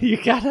one.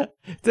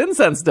 It's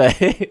Incense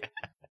Day.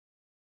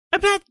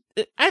 I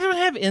don't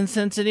have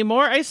incense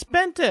anymore. I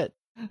spent it.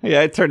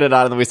 Yeah, I turned it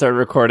on and then we started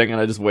recording and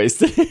I just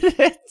wasted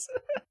it.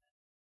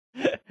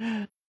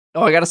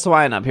 Oh, I got a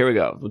Swine up. Here we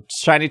go.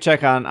 Shiny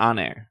check on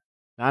air.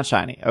 Not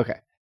shiny. Okay.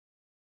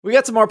 We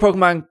got some more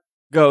Pokemon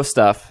Go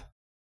stuff.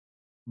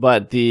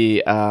 But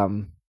let's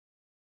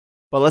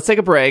take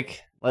a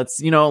break.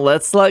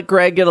 Let's let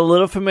Greg get a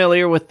little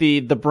familiar with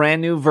the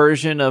brand new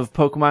version of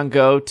Pokemon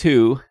Go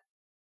 2.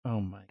 Oh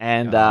my!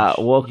 And gosh.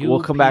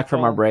 we'll come back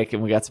from our break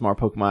and we got some more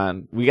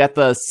Pokemon. We got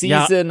the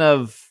Season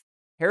of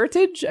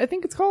Heritage, I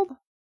think it's called.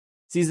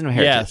 Season of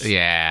Heritage.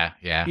 Yes.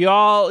 Yeah.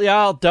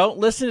 Y'all don't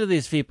listen to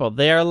these people.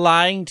 They are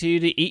lying to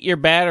you to eat your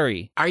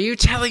battery. Are you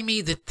telling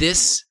me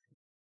that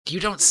you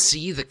don't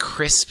see the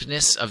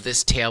crispness of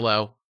this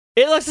Tailo?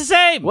 It looks the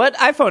same. What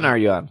iPhone are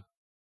you on?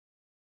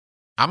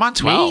 I'm on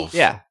 12. Me?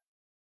 Yeah.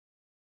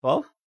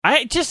 12?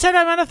 I just said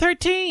I'm on a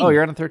 13. Oh,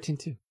 you're on a 13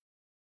 too.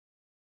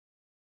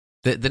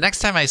 The next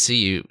time I see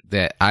you,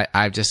 that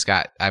I've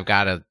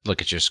got to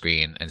look at your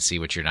screen and see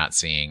what you're not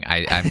seeing.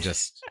 I'm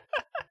just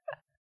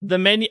the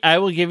menu. I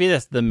will give you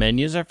this. The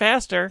menus are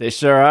faster. They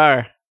sure are.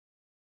 A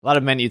lot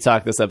of menu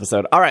talk this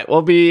episode. All right,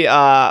 we'll be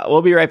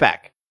right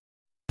back.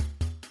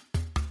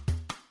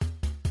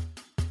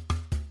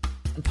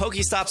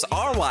 Pokestops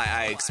are why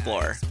I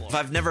explore. If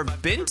I've never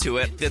been to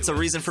it, it's a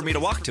reason for me to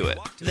walk to it.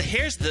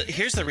 Here's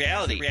the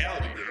reality.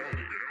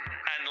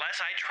 Unless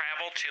I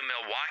travel to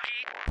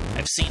Milwaukee,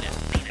 I've seen it.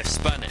 I've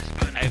spun it.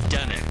 I've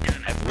done it.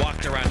 I've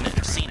walked around it.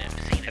 I've seen it.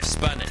 I've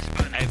spun it.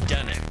 I've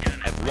done it.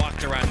 I've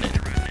walked around it.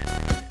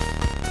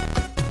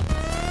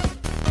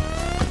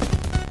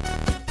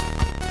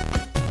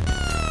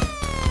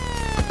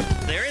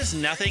 There is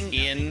nothing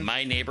in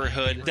my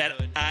neighborhood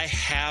that I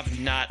have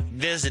not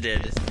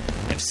visited.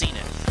 I've seen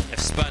it. I've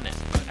spun it.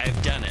 I've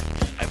done it.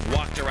 I've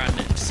walked around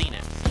it. I've seen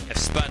it. I've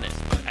spun it.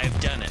 I've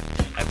done it.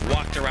 I've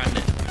walked around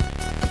it.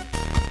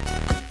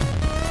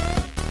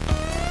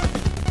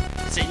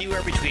 It's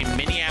anywhere between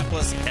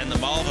Minneapolis and the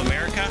Mall of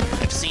America.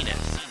 I've seen it.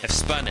 I've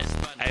spun it.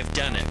 I've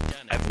done it.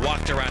 I've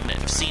walked around it.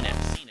 I've seen it.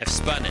 I've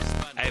spun it.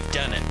 I've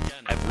done it.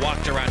 I've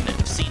walked around it.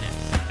 I've seen it.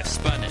 I've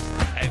spun it.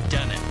 I've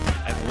done it.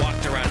 I've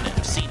walked around it.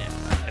 I've seen it.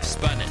 I've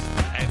spun it.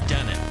 I've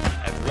done it.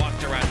 I've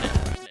walked around it.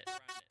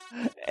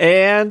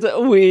 And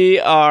we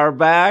are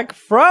back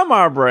from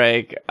our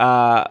break.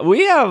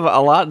 We have a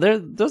lot.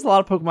 There's a lot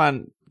of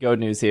Pokemon Go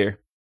news here.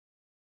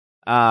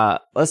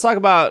 Let's talk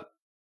about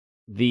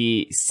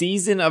the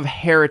Season of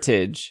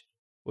Heritage,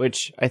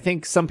 which I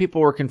think some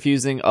people were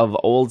confusing of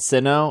Old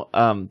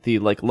Sinnoh. The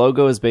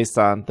logo is based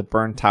on the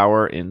burned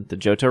tower in the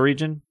Johto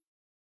region.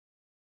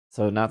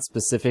 so not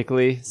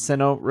specifically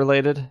Sinnoh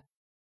related.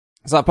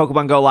 It's on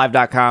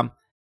PokemonGoLive.com.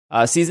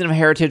 Season of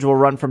Heritage will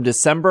run from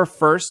December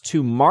 1st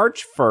to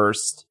March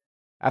 1st.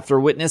 After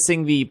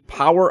witnessing the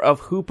power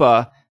of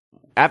Hoopa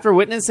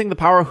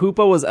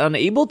was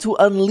unable to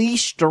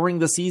unleash during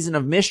the Season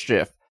of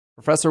Mischief,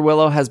 Professor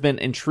Willow has been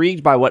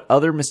intrigued by what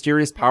other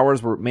mysterious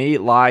powers may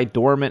lie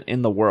dormant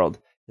in the world.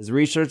 His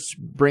research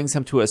brings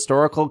him to a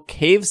historical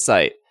cave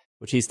site,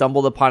 which he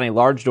stumbled upon a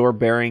large door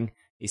bearing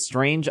a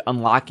strange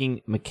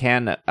unlocking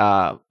mechanism.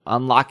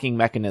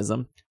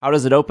 How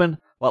does it open?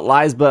 What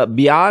lies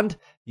beyond?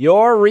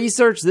 Your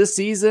research this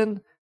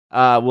season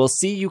will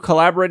see you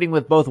collaborating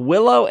with both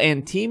Willow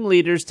and team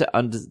leaders to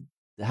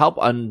help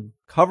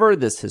uncover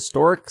this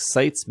historic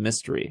site's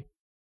mystery.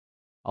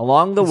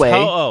 Along the way...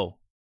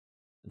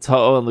 It's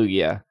Ho-Oh and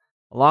Lugia.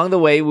 Along the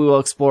way, we will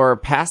explore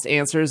past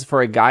answers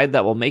for a guide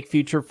that will make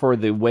future for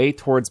the way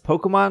towards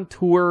Pokemon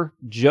Tour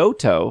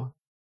Johto.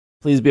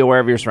 Please be aware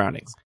of your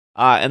surroundings.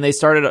 And they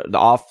started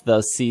off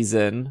the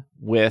season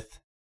with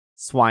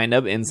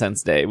Swinub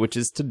Incense Day, which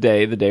is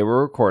today, the day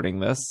we're recording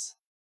this.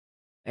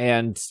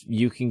 And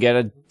you can get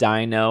a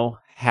Dino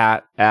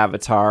hat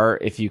avatar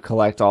if you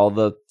collect all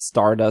the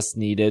Stardust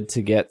needed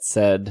to get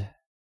said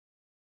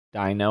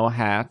Dino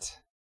hat.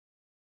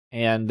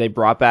 And they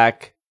brought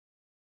back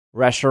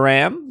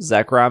Reshiram,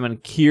 Zekrom,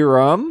 and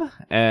Kyurem,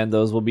 and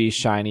those will be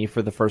shiny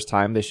for the first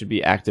time. They should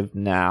be active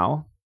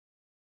now.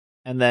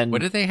 And then...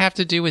 What do they have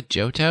to do with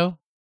Johto?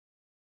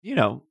 You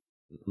know,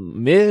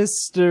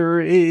 mysteries.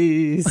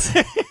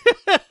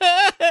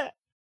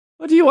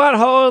 What do you want,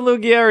 Ho and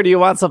Lugia, or do you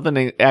want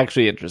something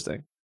actually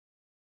interesting?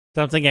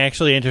 Something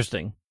actually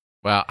interesting.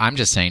 Well, I'm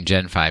just saying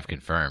Gen 5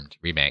 confirmed.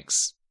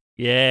 Remakes.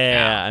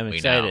 Yeah, I'm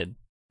excited.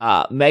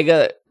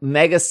 Mega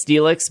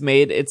Steelix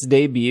made its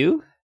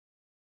debut.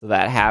 So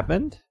that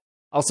happened.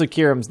 Also,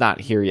 Kyurem's not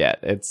here yet.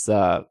 It's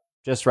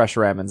just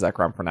Reshiram and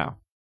Zekrom for now.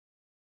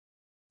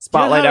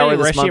 Spotlight Hour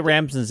this month.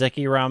 Reshirams and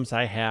Zekiroms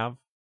I have.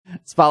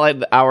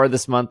 Spotlight Hour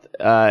this month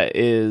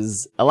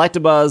is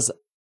Electabuzz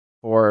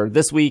for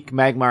this week,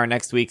 Magmar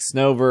next week,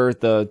 Snover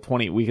the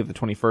week of the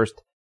 21st,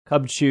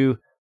 Cubchoo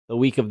the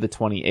week of the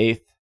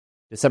 28th.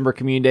 December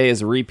Commune Day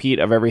is a repeat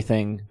of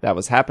everything that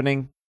was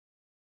happening.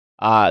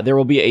 There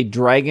will be a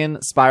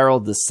Dragon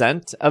Spiral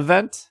Descent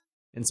event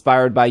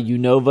inspired by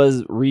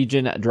Unova's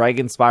region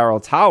Dragon Spiral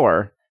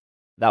Tower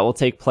that will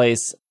take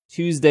place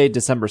Tuesday,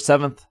 December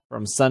 7th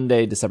from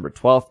Sunday, December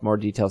 12th. More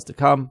details to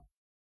come.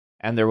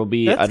 And there will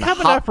be... That's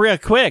coming up real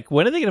quick.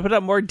 When are they going to put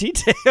up more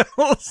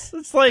details?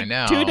 It's like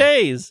 2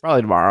 days.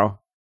 Probably tomorrow.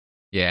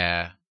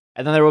 Yeah.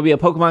 And then there will be a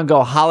Pokemon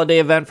Go holiday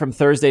event from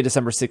Thursday,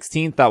 December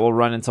 16th. That will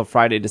run until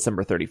Friday,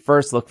 December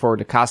 31st. Look forward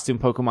to costume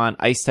Pokemon,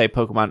 Ice-type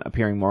Pokemon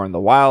appearing more in the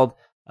wild.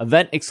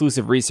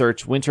 Event-exclusive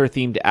research,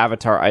 winter-themed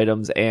avatar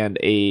items, and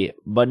a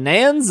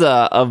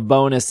bonanza of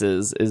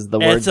bonuses is the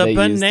word they used. It's a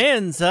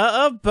bonanza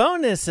of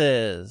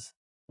bonuses.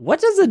 What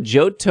does a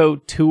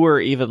Johto tour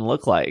even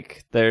look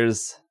like?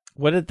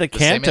 What did the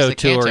Kanto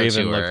tour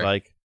even look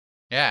like?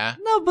 Yeah.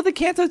 No, but the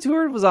Kanto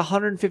tour was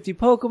 150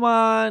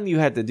 Pokemon. You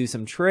had to do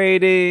some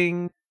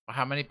trading. Well,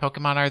 how many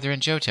Pokemon are there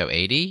in Johto?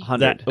 80?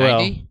 100. Well,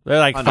 90? there are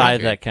like 100.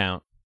 5 that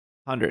count.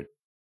 100.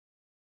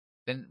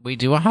 Then we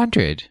do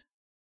 100.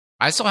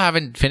 I still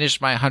haven't finished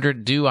my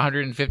 100, do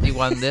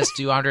 151 this,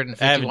 do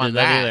 151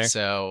 that, either.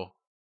 so...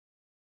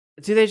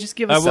 Do they just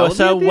give us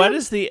so what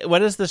is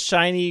the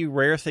shiny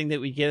rare thing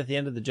that we get at the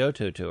end of the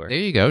Johto tour? There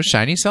you go,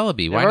 Shiny Celebi.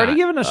 They've Why already not?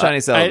 given us Shiny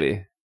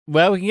Celebi.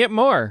 Well, we can get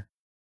more.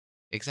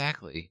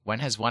 Exactly. When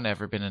has one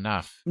ever been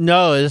enough?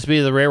 No, this would be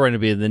the rare one to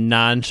be the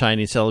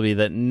non-shiny Celebi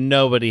that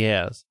nobody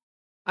has.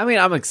 I mean,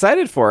 I'm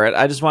excited for it.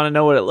 I just want to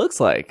know what it looks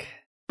like.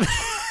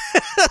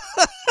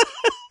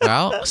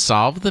 Well,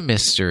 solve the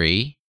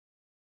mystery,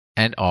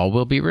 and all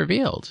will be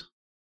revealed.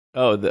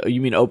 Oh, you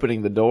mean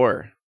opening the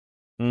door?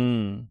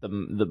 Mm.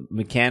 The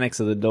mechanics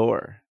of the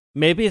door.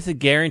 Maybe it's a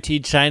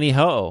guaranteed shiny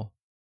Ho.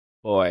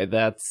 Boy,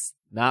 that's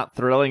not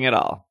thrilling at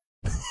all.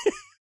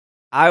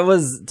 I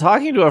was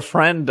talking to a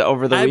friend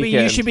over the weekend. I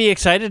mean, you should be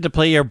excited to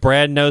play your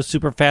brand new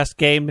super fast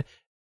game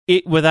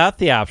without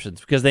the options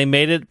because they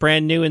made it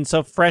brand new and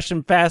so fresh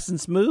and fast and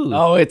smooth.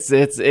 Oh,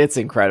 it's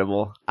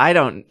incredible. I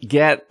don't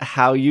get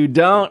how you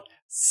don't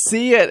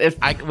see it.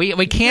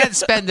 We can't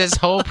spend this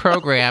whole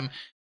program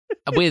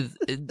with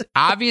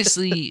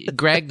obviously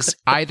Greg's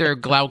either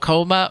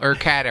glaucoma or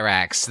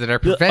cataracts that are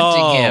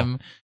preventing him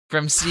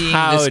from seeing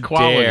this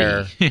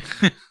quality.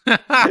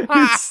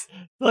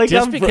 Like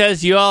just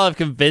because you all have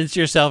convinced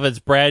yourself it's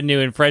brand new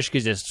and fresh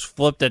because you just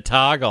flipped a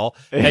toggle,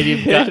 and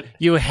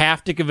you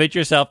have to convince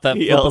yourself that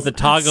flip of the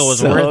toggle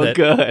was worth it.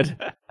 Good.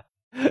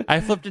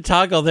 I flipped a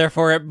toggle,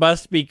 therefore it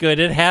must be good.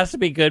 It has to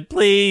be good.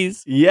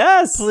 Please,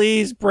 yes,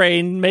 please,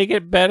 brain, make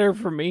it better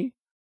for me.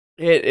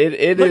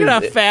 It Look is,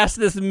 at how fast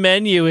this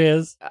menu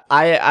is.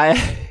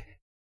 I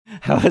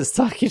was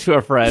talking to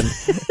a friend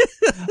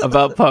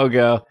about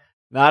Pogo,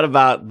 not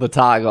about the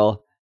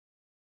toggle.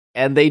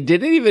 And they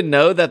didn't even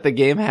know that the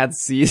game had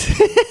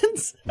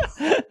seasons.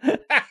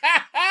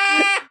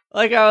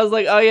 Like, I was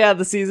like, oh yeah,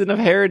 the season of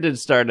Heritage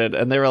started.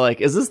 And they were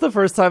like, is this the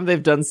first time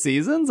they've done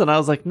seasons? And I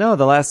was like, no,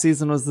 the last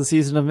season was the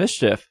season of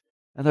Mischief.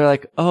 And they're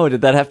like, oh,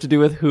 did that have to do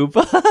with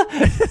Hoopa?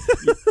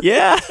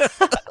 Yeah.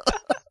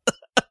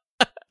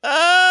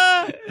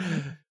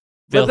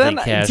 But then,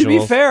 to be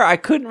fair, I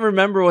couldn't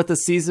remember what the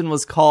season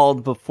was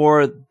called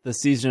before the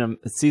season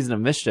of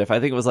Mischief.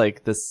 I think it was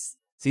like this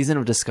season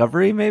of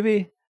Discovery,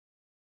 maybe?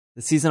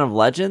 The season of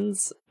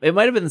Legends? It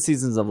might have been the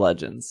seasons of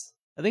Legends.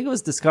 I think it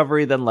was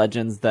Discovery, then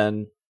Legends,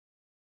 then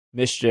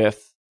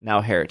Mischief,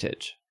 now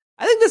Heritage.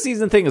 I think the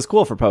season thing is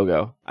cool for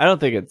Pogo.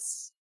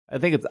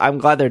 I'm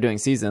glad they're doing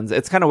seasons.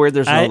 It's kind of weird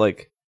there's no,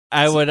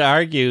 I would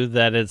argue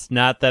that it's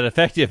not that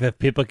effective if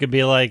people could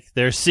be like,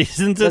 there's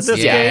seasons in this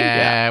game.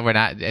 Yeah, we're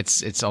not.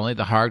 It's only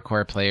the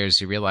hardcore players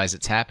who realize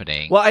it's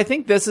happening. Well, I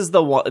think this is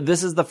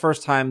the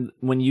first time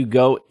when you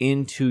go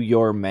into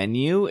your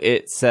menu,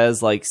 it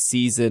says like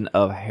Season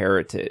of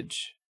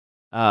Heritage.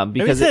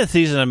 Because it said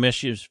Season of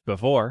Mischief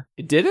before.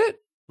 Did it?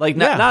 Like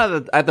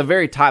not at the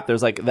very top.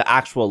 There's like the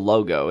actual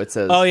logo. It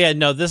says. Oh yeah,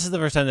 no. This is the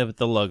first time they put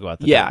the logo at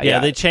the top. Yeah,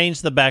 they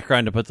changed the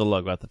background to put the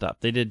logo at the top.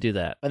 They did do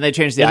that, and they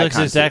changed the icon. It looks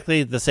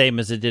exactly the same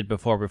as it did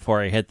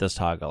before I hit this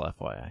toggle.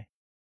 FYI.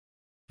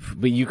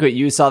 But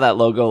you saw that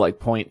logo like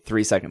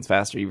 0.3 seconds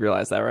faster. You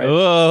realize that, right?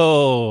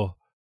 Oh,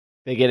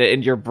 they get it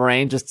in your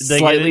brain just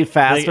slightly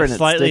faster, and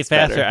slightly it sticks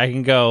faster. Better. I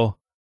can go.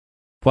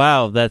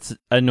 Wow, that's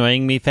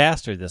annoying me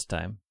faster this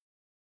time.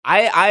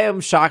 I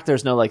am shocked.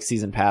 There's no like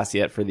season pass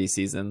yet for these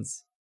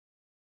seasons.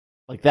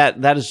 Like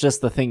that is just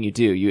the thing you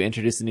do. You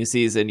introduce a new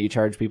season, you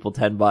charge people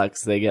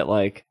 $10. They get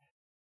like,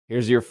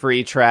 here's your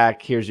free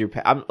track, here's your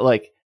I'm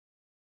like,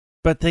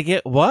 but they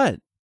get what?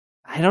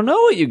 I don't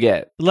know what you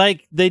get.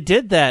 Like they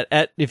did that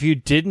if you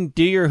didn't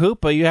do your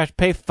Hoopa, you have to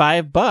pay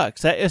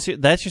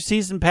 $5. That's your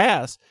season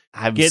pass.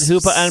 Get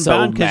Hoopa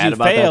Unbound because you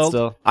failed.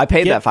 Still. I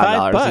paid that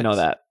 $5. You know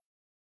that.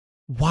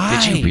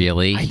 Why? Did you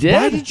really? I did.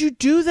 Why did you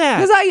do that?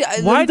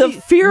 Because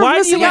fear of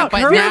missing out.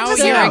 Fear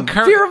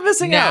of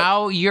missing out.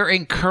 Now you're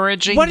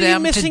encouraging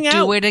them to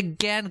do it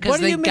again because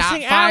they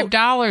got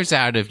 $5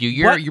 out of you.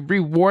 You're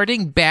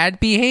rewarding bad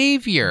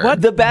behavior.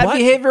 The bad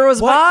behavior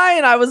was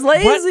mine. I was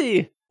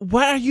lazy.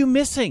 What are you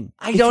missing?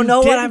 I don't know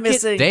what I'm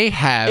missing. They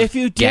have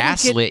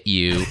gaslit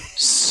you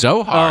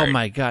so hard. Oh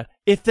my god!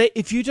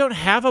 If you don't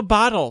have a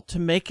bottle to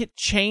make it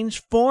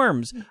change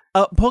forms,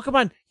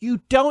 Pokemon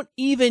you don't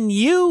even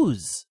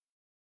use.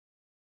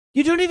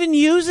 You don't even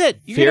use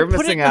it. You're going to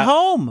put it at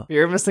home.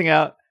 Fear of missing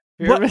out.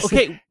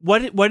 Okay,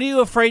 what are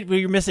you afraid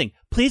you're missing?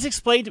 Please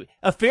explain to me.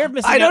 A fear of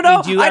missing out. I don't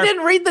know. I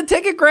didn't read the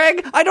ticket,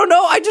 Greg. I don't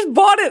know. I just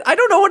bought it. I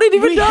don't know what it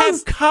even does. We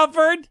have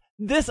covered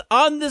this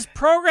on this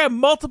program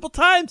multiple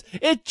times.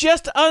 It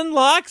just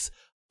unlocks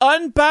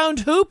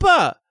Unbound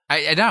Hoopa.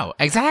 I know,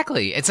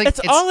 exactly. It's like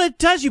that's all it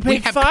does. You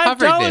paid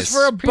 $5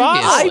 for a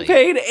box. I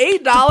paid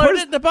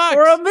 $8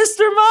 for a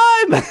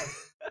Mr. Mime.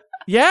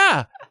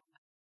 Yeah.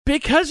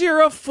 Because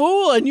you're a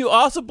fool, and you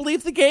also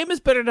believe the game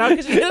is better now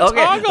because you hit a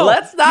toggle.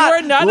 Let's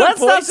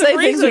not say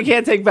things we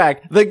can't take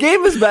back. The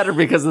game is better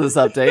because of this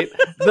update.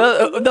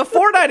 The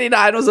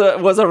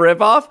 $4.99 was a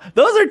ripoff.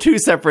 Those are two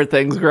separate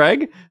things, Greg.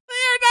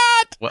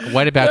 They're not.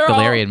 What about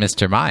Galarian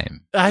Mr.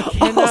 Mime? I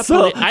cannot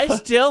believe. I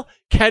still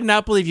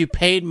cannot believe you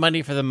paid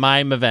money for the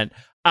Mime event.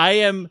 I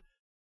am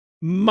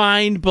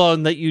mind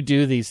blown that you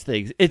do these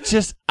things. It's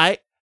just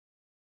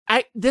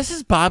this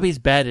is Bobby's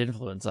bad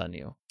influence on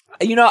you.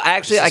 You know,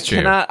 actually,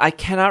 I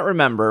cannot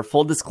remember.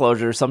 Full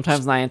disclosure,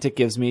 sometimes Niantic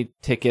gives me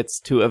tickets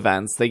to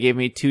events. They gave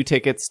me 2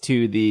 tickets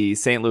to the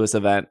St. Louis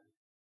event,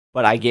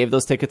 but I gave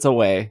those tickets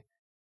away.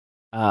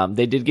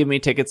 They did give me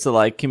tickets to,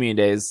 like,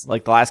 Community Days.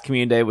 Like, the last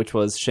Community Day, which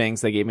was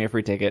Shanks, they gave me a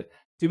free ticket.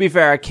 To be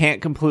fair, I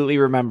can't completely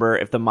remember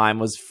if the Mime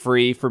was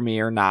free for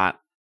me or not.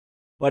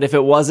 But if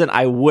it wasn't,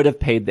 I would have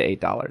paid the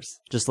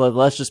 $8.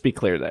 Let's just be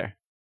clear there.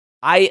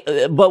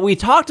 But we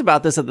talked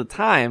about this at the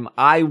time.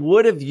 I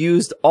would have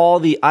used all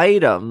the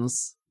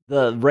items,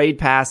 the raid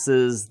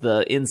passes,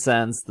 the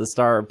incense, the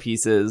star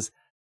pieces.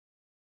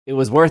 It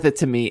was worth it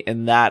to me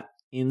in that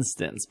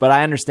instance. But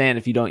I understand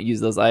if you don't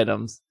use those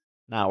items,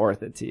 not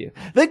worth it to you.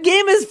 The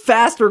game is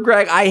faster,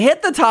 Greg. I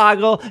hit the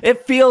toggle.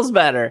 It feels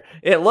better.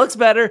 It looks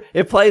better.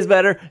 It plays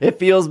better. It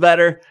feels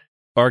better.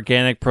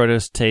 Organic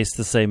produce tastes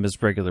the same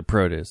as regular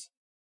produce.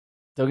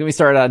 Don't get me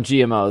started on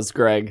GMOs,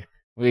 Greg.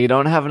 We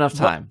don't have enough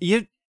time.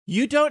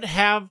 You don't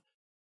have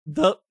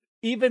the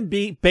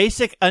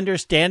basic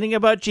understanding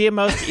about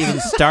GMOs to even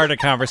start a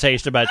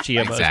conversation about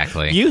GMOs.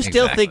 Exactly. You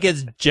still think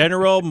it's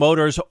General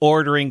Motors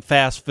ordering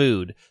fast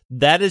food.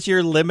 That is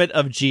your limit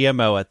of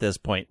GMO at this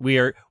point.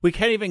 We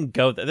can't even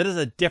go there. That is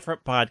a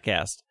different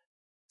podcast.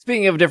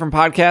 Speaking of different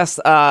podcasts,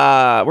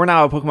 we're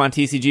now a Pokemon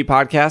TCG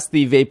podcast.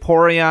 The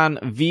Vaporeon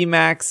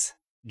VMAX,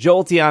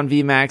 Jolteon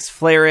VMAX,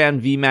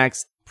 Flareon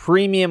VMAX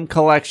premium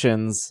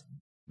collections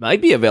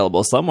might be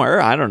available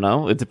somewhere. I don't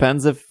know. It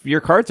depends if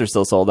your cards are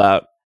still sold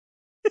out.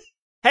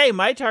 Hey,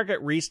 my Target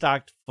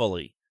restocked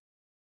fully.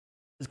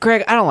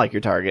 Greg, I don't like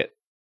your Target.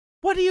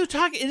 What are you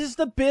talking? It is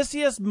the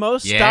busiest,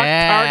 most stocked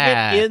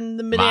Target in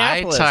the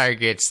Minneapolis. My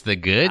Target's the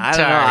good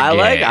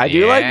Target. I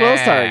do like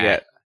Will's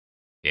Target.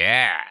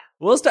 Yeah.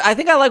 I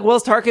think I like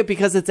Will's Target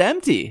because it's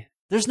empty.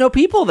 There's no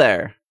people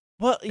there.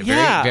 Well,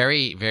 yeah.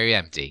 Very, very, very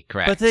empty.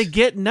 Correct. But they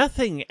get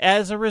nothing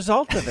as a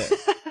result of it.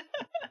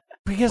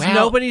 Because Well-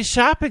 nobody's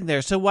shopping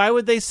there. So why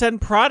would they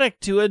send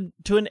product to an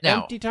No.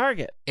 empty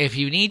Target? If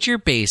you need your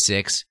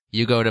basics,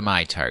 you go to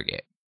my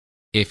Target.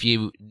 If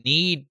you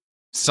need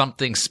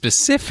something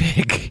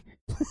specific,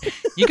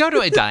 you go to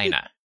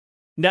Edina.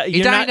 No,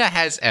 Edina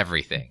has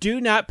everything. Do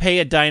not pay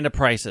Edina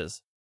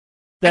prices.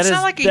 It's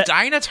not like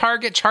Edina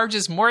Target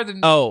charges more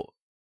than... Oh,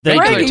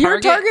 Regular Right, your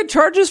Target? Target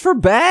charges for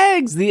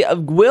bags. The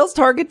Will's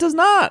Target does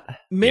not.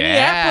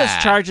 Minneapolis Yeah.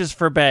 charges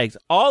for bags.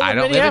 All I of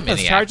don't live in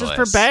Minneapolis charges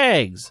for Minneapolis.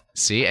 bags.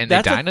 See, and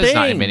That's a Edina's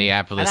not in thing.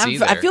 Minneapolis And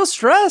either. I feel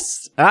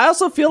stressed. I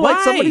also feel like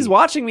Why? somebody's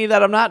watching me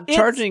that I'm not It's-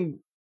 charging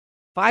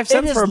 5 It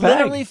cents is for a bag.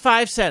 literally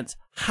 5 cents.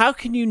 How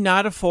can you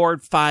not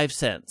afford 5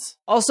 cents?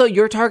 Also,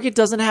 your Target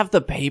doesn't have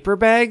the paper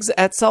bags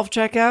at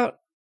self-checkout,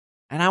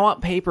 and I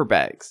want paper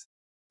bags.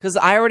 Because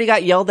I already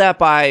got yelled at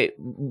by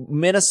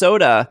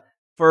Minnesota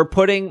for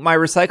putting my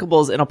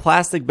recyclables in a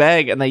plastic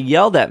bag, and they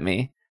yelled at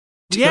me.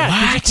 Yeah, 'cause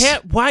you What?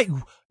 can't.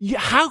 Why?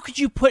 How could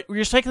you put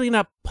recycling in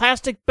a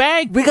plastic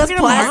bag? Because What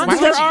kind of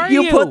monster because are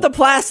you put the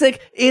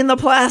plastic in the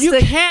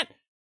plastic.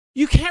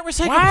 You can't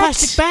recycle What?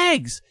 plastic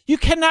bags. You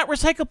cannot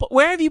recycle.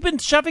 Where have you been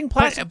shoving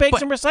plastic bags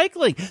but- in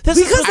recycling? This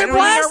Because is they're not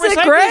our plastic,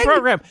 recycling Greg.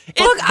 program.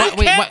 Look, You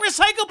wait, can't what?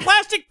 recycle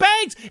plastic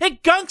bags.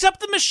 It gunks up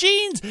the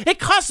machines. It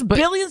costs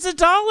billions of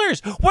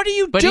dollars. What are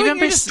you But doing? even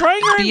You're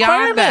destroying our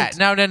beyond environment.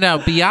 that, no.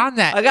 Beyond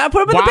that, I gotta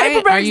put them in the why paper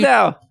are bags you-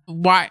 now.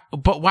 Why?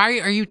 But why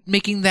are you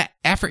making that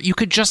effort? You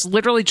could just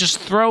literally just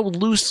throw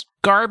loose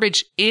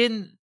garbage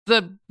in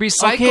the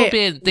recycle Okay,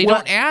 bin. They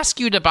what- don't ask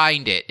you to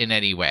bind it in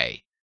any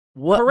way.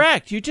 What?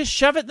 Correct. You just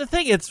shove it in the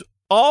thing. It's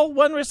all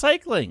one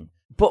recycling.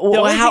 But The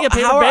only thing a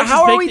paper bag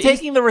how is are we baked in-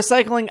 taking the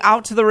recycling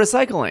out to the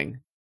recycling?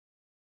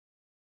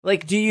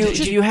 Like, do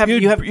you have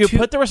you two-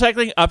 put the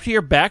recycling up to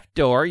your back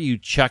door, you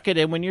chuck it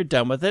in when you're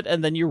done with it,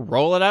 and then you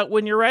roll it out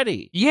when you're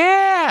ready.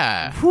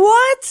 Yeah.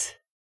 what?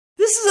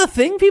 This is a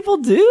thing people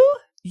do?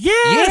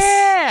 Yes.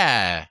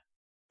 Yeah.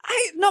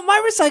 No,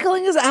 my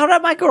recycling is out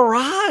at my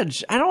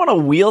garage. I don't want to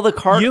wheel the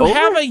cart You over.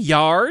 have a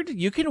yard.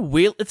 You can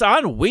wheel. It's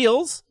on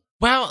wheels.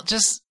 Well,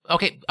 just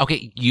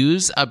okay.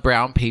 Use a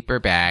brown paper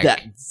bag.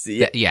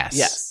 Yes.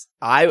 Yes.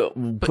 I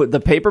put the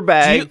paper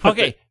bag.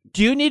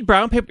 Do you need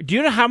brown paper? Do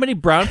you know how many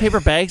brown paper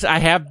bags I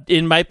have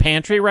in my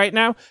pantry right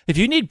now? If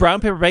you need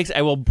brown paper bags,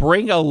 I will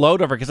bring a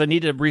load over because I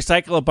need to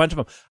recycle a bunch of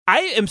them. I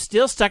am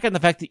still stuck on the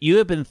fact that you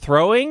have been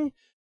throwing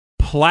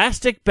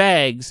plastic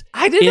bags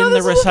I didn't know in the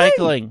this was a thing.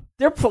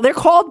 recycling. They're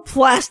called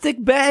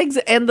plastic bags,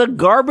 and the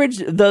garbage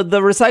the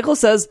recycle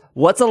says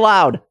what's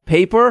allowed: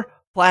 paper,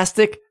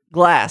 plastic,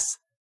 glass.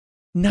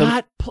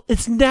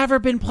 It's never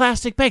been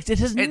plastic bags. It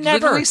has It never.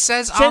 literally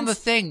says on the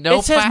thing, no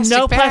it says plastic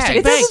no bags. plastic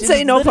It bags. doesn't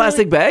say no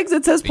plastic bags.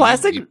 It says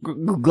plastic,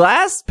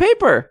 glass,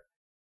 paper.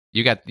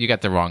 You got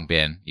the wrong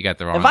bin. You got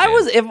the wrong. If I bin.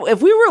 was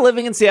if we were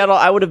living in Seattle,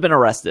 I would have been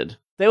arrested.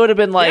 They would have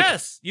been like,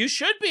 Yes, you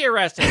should be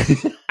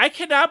arrested. I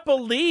cannot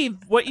believe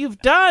what you've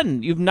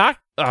done. You've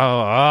knocked.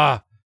 I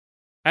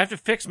have to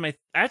fix my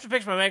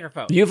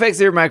microphone. "You fix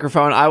your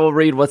microphone. I will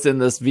read what's in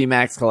this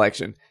VMAX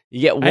collection." You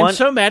get one. I'm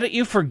so mad at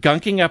you for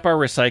gunking up our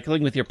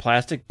recycling with your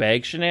plastic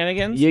bag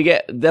shenanigans. You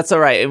get that's all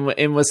right.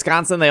 In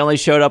Wisconsin, they only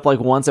showed up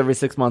like once every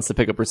 6 months to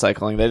pick up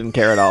recycling. They didn't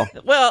care at all.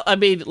 Well, I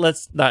mean,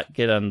 let's not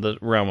get on the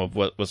realm of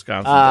what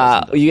Wisconsin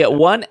does. You get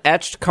one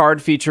etched card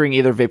featuring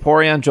either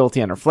Vaporeon,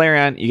 Jolteon, or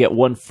Flareon. You get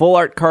one full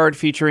art card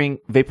featuring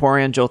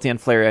Vaporeon,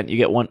 Jolteon, Flareon. You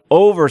get one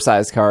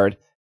oversized card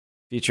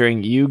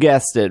featuring, you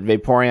guessed it,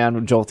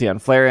 Vaporeon, Jolteon,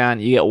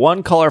 Flareon. You get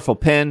one colorful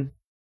pin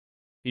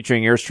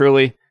featuring yours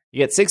truly. You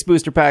get 6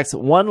 booster packs,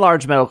 1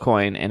 large metal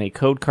coin, and a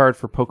code card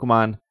for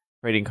Pokemon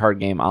trading card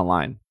game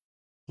online.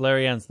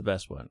 Flareon's the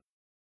best one.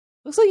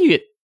 Looks like you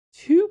get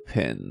 2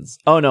 pins.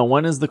 Oh no,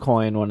 one is the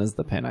coin, one is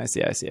the pin. I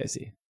see.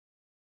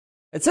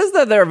 It says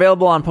that they're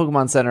available on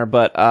Pokemon Center,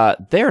 but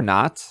they're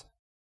not.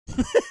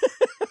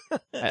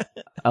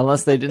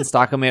 Unless they didn't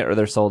stock them yet or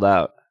they're sold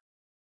out.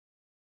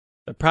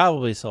 They're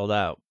probably sold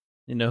out.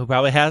 You know who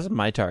probably has them?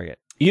 My Target.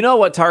 You know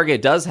what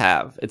Target does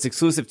have? It's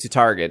exclusive to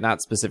Target,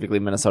 not specifically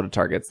Minnesota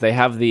Targets. They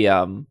have the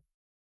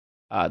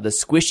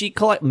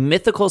squishy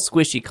mythical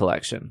squishy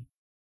collection.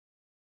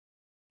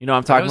 You know what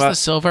I'm talking Those about? the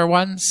silver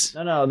ones?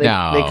 No, they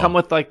come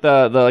with like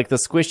the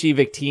squishy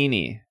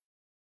Victini.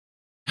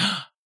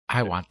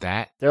 I want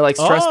that. They're like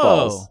stress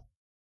balls.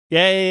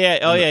 Yeah.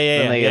 Oh,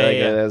 yeah.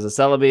 There's a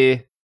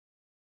Celebi,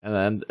 and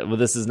then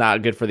this is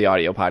not good for the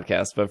audio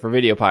podcast, but for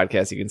video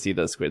podcast, you can see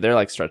the squid. They're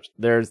like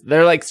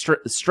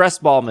stress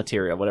ball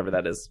material, whatever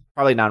that is.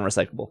 Probably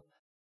non-recyclable.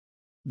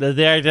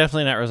 They are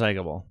definitely not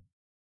recyclable.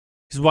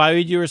 Because why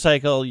would you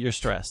recycle your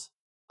stress?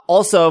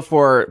 Also,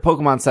 for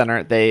Pokemon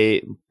Center,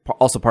 they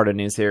also part of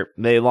news here.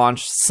 They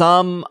launched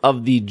some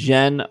of the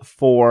Gen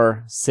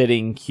 4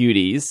 sitting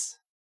cuties.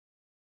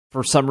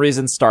 For some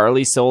reason,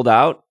 Starly sold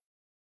out.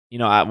 You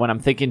know, when I'm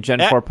thinking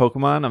Gen 4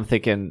 Pokemon, I'm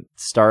thinking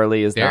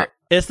Starly is not.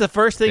 It's the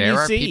first thing you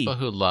see. There are people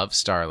who love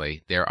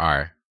Starly. There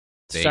are.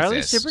 They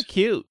Starly's exist. super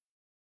cute.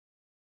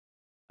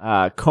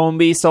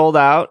 Combi sold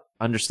out.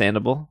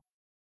 Understandable.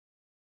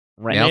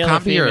 Male Male or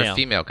combi or female?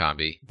 female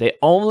combi? They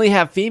only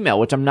have female,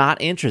 which I'm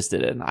not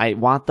interested in. I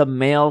want the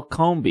male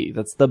Combi.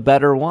 That's the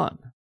better one.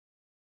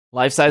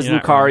 Life-size You're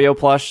not Lucario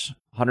plush,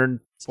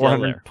 Still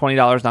there.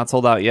 $420, not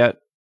sold out yet.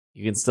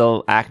 You can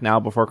still act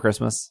now before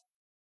Christmas.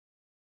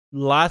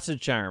 Lots of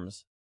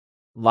charms.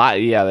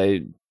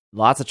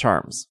 Lots of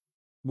charms.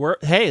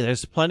 Hey,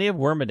 there's plenty of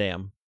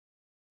Wormadam.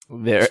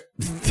 There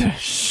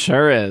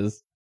sure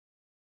is.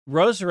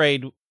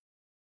 Roserade.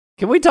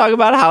 Can we talk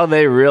about how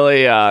they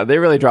really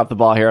dropped the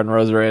ball here on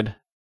Roserade?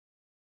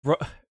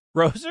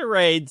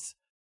 Roserade's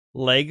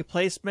leg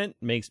placement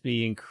makes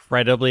me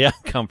incredibly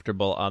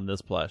uncomfortable on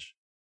this plush.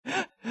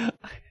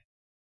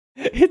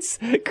 It's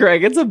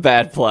Craig, it's a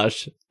bad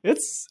plush.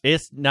 It's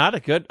not a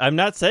good. I'm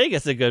not saying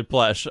it's a good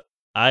plush.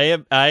 I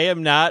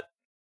am not.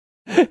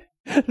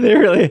 They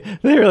really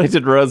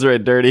did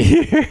Roserade dirty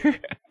here.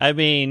 I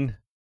mean,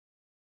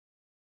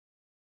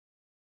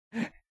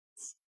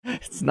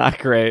 it's not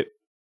great.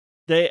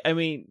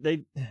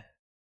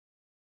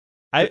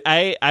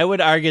 I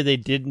would argue they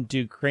didn't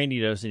do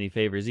Cranidos any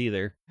favors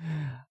either.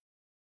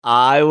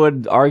 I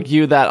would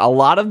argue that a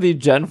lot of the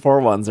Gen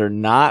 4 ones are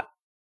not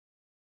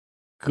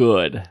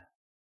good.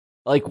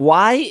 Like,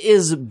 why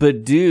is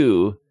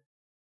Badoo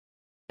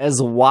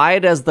as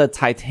wide as the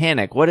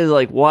Titanic? What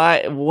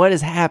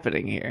is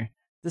happening here?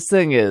 This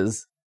thing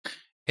is...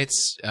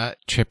 It's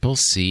Triple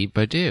C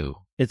Badoo.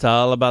 It's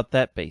all about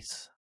that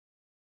base.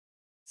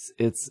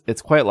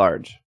 It's quite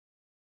large.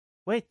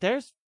 Wait,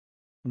 there's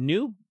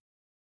new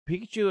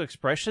Pikachu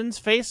Expressions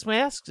face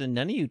masks, and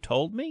none of you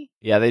told me?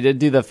 Yeah, they did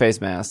do the face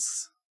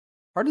masks.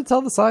 Hard to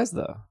tell the size,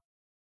 though.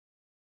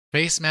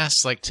 Face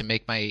masks like to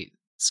make my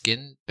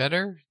skin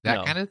better? That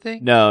No. kind of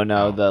thing? No,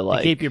 Oh. the To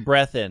like... keep your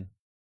breath in.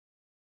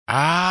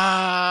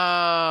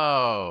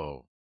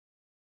 Oh.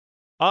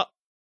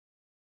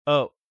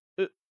 Oh.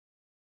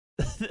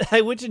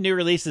 I went to new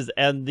releases,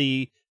 and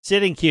the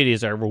sitting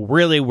cuties are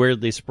really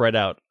weirdly spread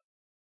out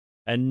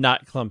and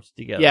not clumped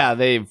together. Yeah,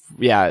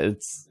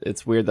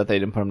 it's weird that they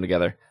didn't put them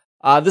together.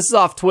 This is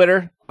off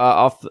Twitter,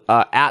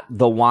 at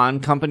the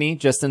Wand Company.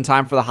 Just in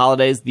time for the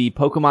holidays, the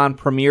Pokemon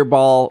Premier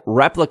Ball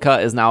replica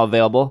is now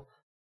available,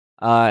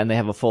 and they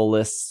have a full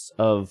list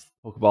of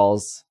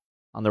Pokeballs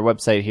on their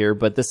website here.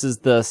 But this is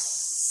the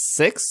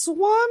 6th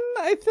one,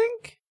 I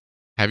think.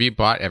 Have you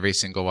bought every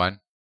single one?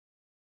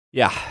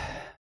 Yeah,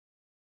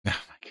 Oh my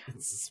god.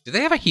 Do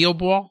they have a heal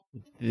ball?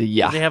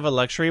 yeah. Do they have a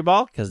luxury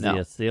ball? Because No.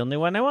 that's the only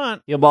one I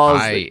want. Heal Ball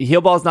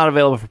is not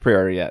available for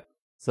pre-order yet.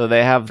 So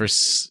they have For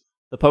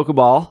the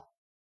Pokeball,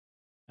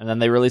 and then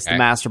they released the Okay.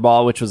 Master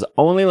Ball, which was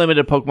only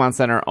limited to Pokemon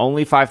Center,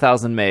 only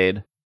 5,000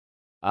 made.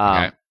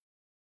 Okay.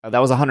 That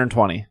was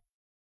 $120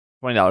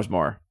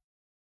 more.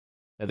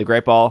 They had the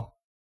Great Ball,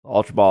 the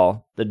Ultra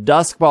Ball, the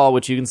Dusk Ball,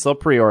 which you can still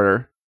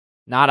pre-order,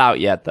 not out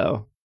yet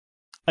though.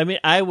 I mean,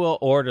 I will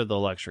order the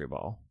luxury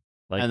ball.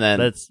 Like, And then-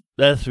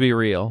 let's be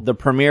real. The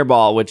Premier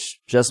Ball, which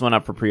just went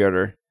up for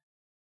pre-order.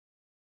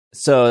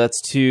 So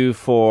that's 2,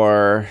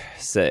 4,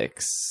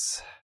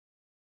 6.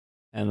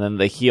 And then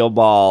the Heal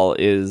Ball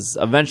is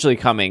eventually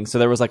coming. So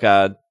there was like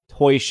a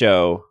toy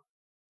show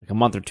like a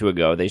month or two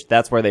ago.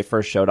 That's where they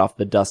first showed off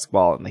the Dusk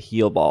Ball and the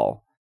Heal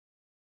Ball.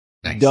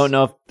 nice. Don't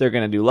know if they're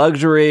going to do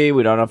Luxury.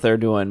 We don't know if they're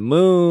doing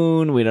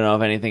Moon. We don't know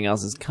if anything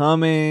else is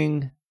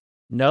coming.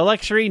 No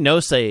luxury, no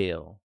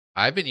sale.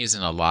 I've been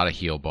using a lot of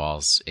heal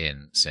balls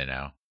in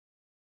Sinnoh.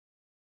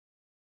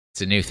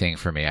 It's a new thing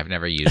for me. I've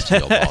never used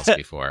heal balls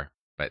before,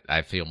 but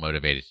I feel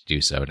motivated to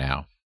do so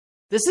now.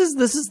 This is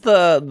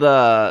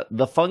the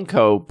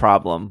Funko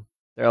problem.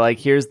 They're like,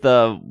 here's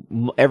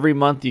every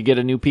month you get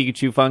a new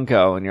Pikachu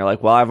Funko, and you're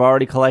like, well, I've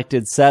already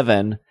collected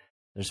 7.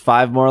 There's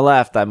 5 more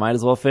left. I might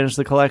as well finish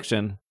the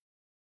collection.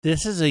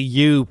 This is a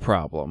you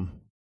problem.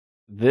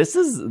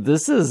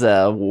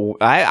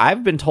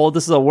 I've been told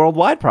this is a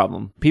worldwide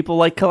problem. People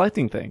like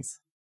collecting things.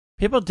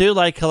 People do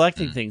like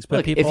collecting things, but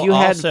Look, people if you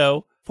had-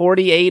 also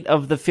 48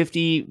 of the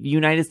 50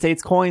 United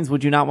States coins,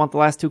 would you not want the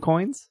last 2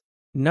 coins?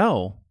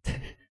 no.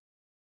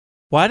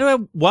 Why do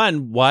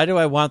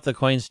I want the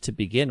coins to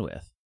begin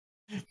with?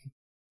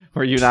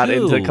 Or are you not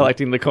 2. into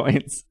collecting the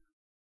coins?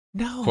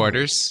 No.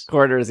 Quarters?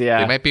 Quarters,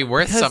 yeah. They might be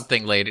worth Because-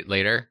 something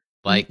later.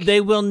 Like, They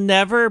will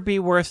never be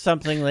worth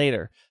something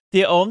later.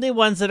 The only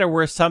ones that are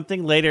worth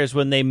something later is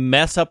when they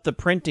mess up the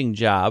printing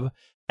job,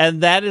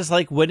 and that is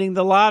like winning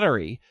the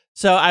lottery.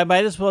 So I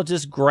might as well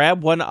just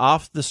grab one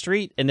off the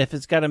street, and if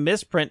it's got a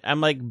misprint,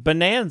 I'm like,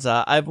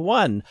 bonanza, I've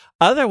won.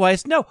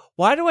 Otherwise, no.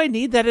 Why do I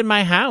need that in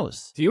my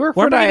house? Do you work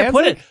Where for am I going to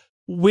put Niantic? it?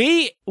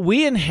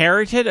 We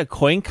inherited a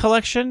coin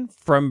collection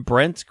from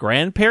Brent's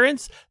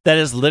grandparents that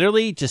is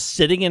literally just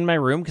sitting in my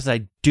room because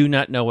I do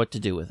not know what to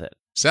do with it.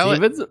 sell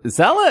it.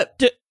 Sell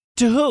it.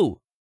 To who?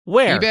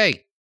 Where?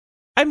 eBay.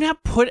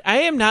 I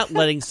am not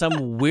letting some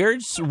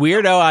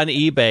weirdo on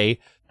eBay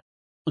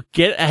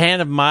get a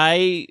hand of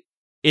my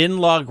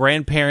in-law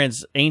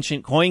grandparents'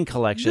 ancient coin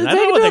collection. I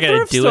don't know what they're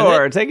going to do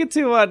with it. Take it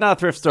to not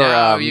thrift store.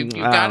 No, you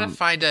gotta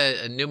find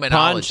a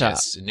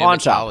numerologist. A Pawn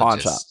shop.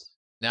 numismatologist.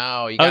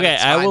 No, you gotta Okay,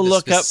 I find will the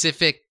look up-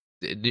 specific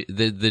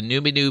The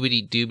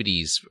Noobity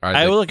Doobities are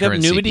I the will look up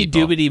currency Noobity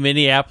people. Doobity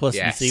Minneapolis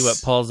and Yes. see what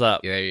pulls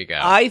up. There you go.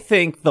 I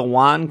think the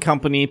Juan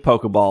Company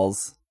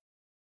Pokeballs,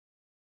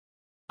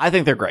 I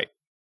think they're great.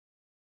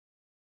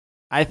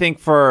 I think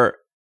for...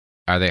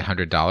 Are they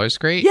 $100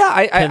 great?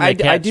 Yeah, Can they I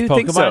catch do Pokemon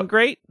think so.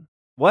 great?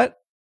 What?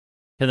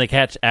 Can they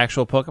catch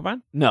actual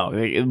Pokemon? No,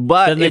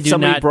 but Then they if do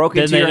somebody not- broke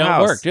then into they your don't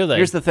house... work, do they?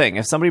 Here's the thing.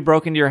 If somebody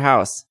broke into your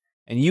house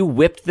and you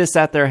whipped this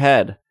at their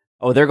head,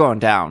 oh, they're going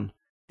down.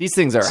 These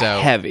things are So-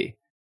 heavy.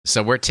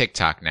 So we're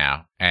TikTok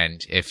now, and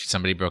if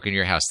somebody broke into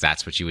your house,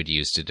 that's what you would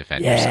use to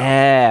defend yourself.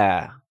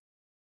 Yeah.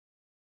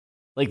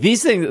 Like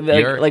these things,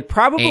 Your like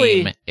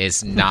probably... Aim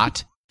is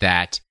not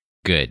that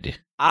good.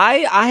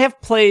 I have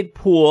played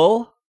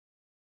pool,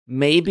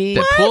 maybe...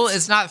 The pool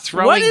is not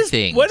throwing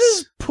things. What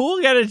does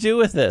pool got to do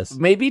with this?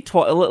 Maybe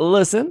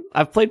listen,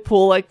 I've played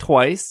pool like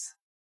twice.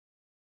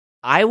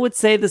 I would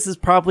say this is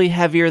probably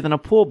heavier than a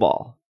pool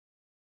ball.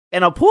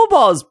 And a pool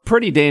ball is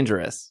pretty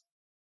dangerous.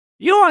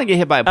 You don't want to get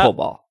hit by a pool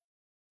ball.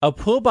 A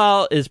pool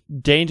ball is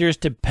dangerous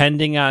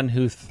depending on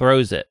who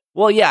throws it.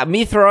 Well, yeah,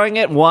 me throwing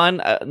it,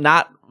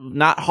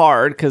 not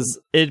hard, because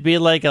It'd be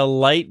like a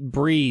light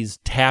breeze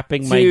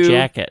tapping my Two.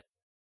 jacket.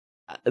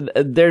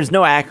 there's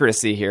no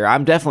accuracy here.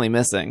 I'm definitely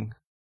missing.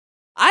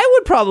 I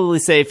would probably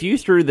say if you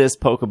threw this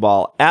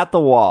Pokeball at the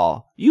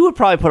wall, you would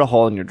probably put a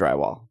hole in your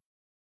drywall.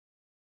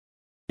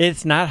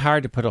 It's not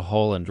hard to put a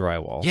hole in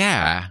drywall.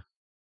 Yeah.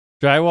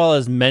 Drywall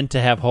is meant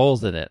to have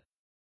holes in it.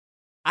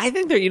 I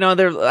think they're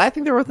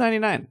worth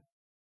 $99.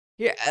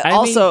 Yeah. I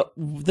Also,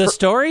 mean, the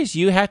stories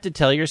you have to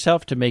tell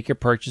yourself to make your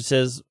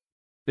purchases,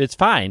 it's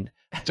fine.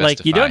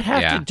 Like you don't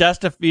have to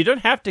justify. You don't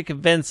have to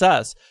convince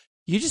us.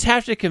 You just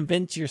have to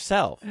convince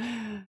yourself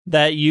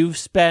that you've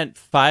spent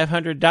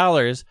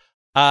 $500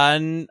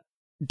 on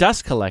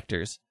dust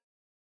collecters,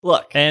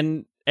 look,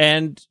 and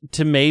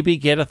to maybe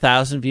get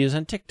 1,000 views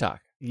on TikTok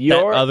that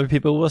other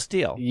people will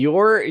steal.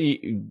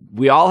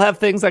 We all have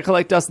things that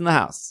collect dust in the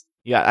house.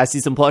 Yeah, I see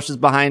some plushes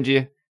behind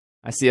you.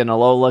 I see an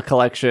Alola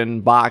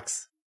collection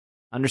box.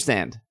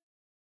 Understand.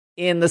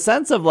 In the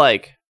sense of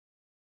like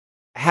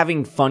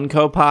having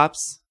Funko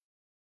Pops,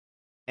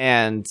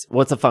 and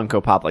what's a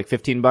Funko Pop, like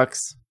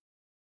 $15?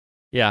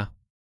 Yeah.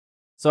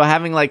 So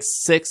having like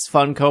 6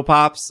 Funko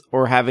Pops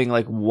or having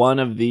like one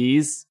of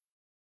these,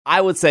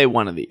 I would say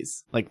one of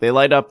these. Like they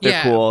light up,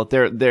 they're cool,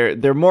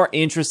 they're more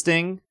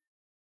interesting.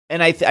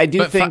 And I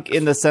do think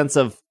in the sense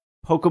of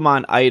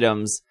Pokemon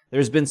items,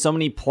 there's been so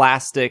many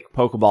plastic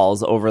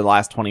Pokeballs over the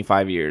last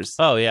 25 years.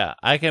 Oh yeah,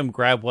 I can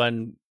grab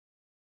one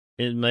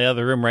in my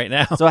other room right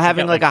now. So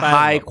having like a 5 of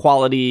high them.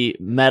 quality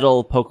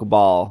metal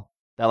Pokeball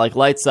that like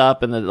lights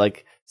up and that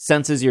like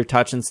senses your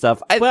touch and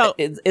stuff.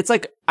 It's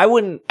like I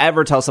wouldn't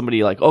ever tell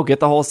somebody like, oh, get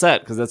the whole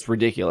set, because that's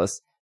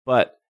ridiculous.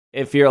 But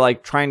if you're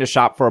like trying to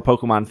shop for a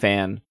Pokemon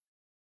fan,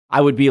 I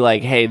would be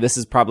like, hey, this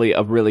is probably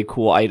a really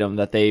cool item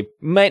that they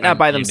might not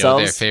buy themselves.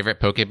 You know their favorite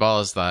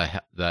Pokeball is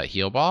the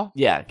Heal Ball?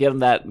 Yeah, get them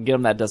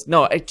that dust.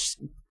 No,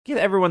 give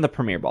everyone the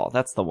Premier Ball.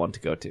 That's the one to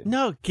go to.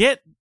 No,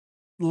 get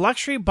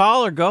Luxury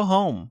Ball or go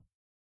home.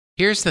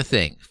 Here's the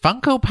thing.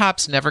 Funko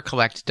Pops never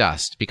collect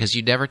dust because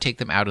you never take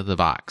them out of the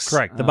box.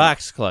 Correct. The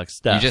box collects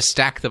stuff. You just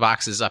stack the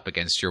boxes up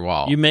against your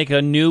wall. You make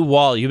a new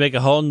wall. You make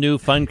a whole new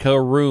Funko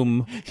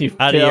room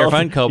out of your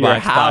Funko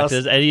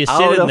boxes, and you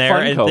sit in there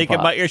and think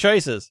about your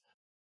choices.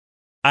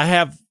 I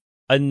have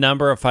a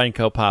number of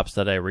Funko Pops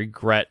that I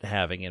regret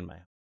having in my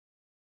house.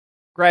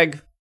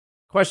 Greg,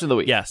 question of the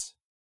week. Yes.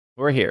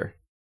 We're here.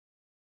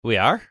 We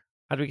are?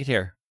 How do we get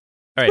here?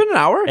 All It's right. been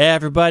an hour.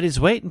 Everybody's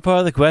waiting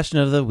for the question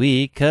of the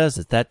week, because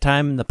it's that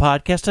time in the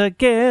podcast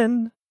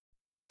again.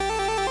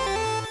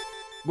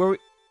 Where we...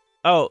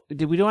 Oh,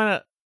 did we want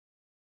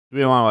to...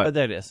 We want Oh, what?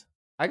 there it is.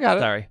 I got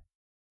it. Sorry.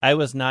 I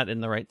was not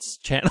in the right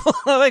channel.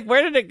 Like,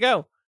 where did it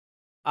go?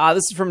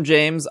 This is from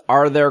James.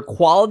 Are there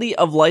quality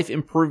of life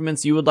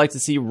improvements you would like to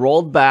see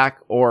rolled back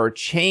or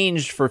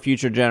changed for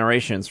future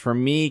generations? For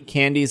me,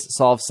 candies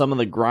solved some of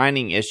the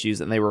grinding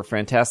issues and they were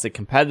fantastic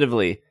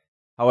competitively.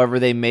 However,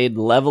 they made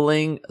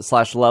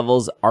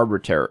leveling/levels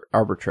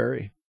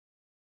arbitrary.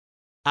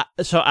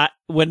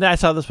 When I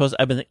saw this post,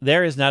 I've been thinking,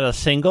 there is not a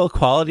single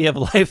quality of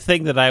life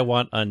thing that I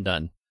want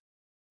undone.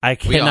 I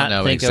cannot we all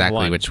know think of exactly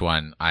one. which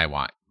one I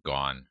want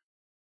gone.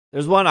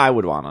 There's one I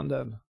would want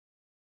undone,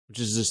 which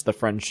is just the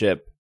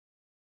friendship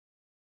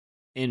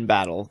in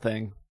battle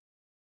thing.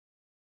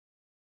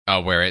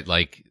 Oh, where it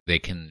like they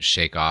can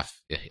shake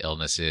off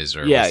illnesses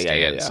or Yeah,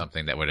 withstand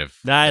something that would have.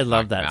 I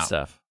love that out.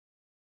 stuff.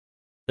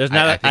 There's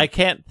not. I I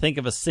can't think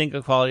of a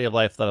single quality of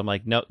life that I'm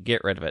like, no,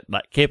 get rid of it.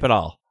 Like, keep it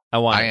all. I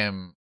want. I it.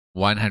 am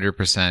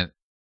 100%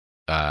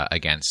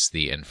 against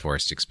the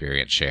enforced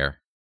experience share.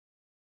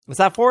 It's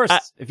not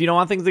forced. If you don't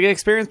want things to get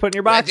experienced, put in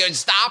your box.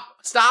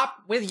 Stop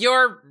with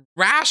your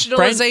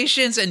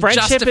rationalizations and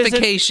friendship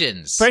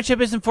justifications. Friendship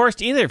isn't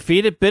forced either.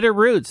 Feed it bitter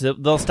roots.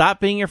 They'll stop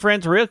being your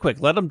friends real quick.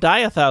 Let them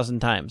die 1,000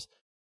 times.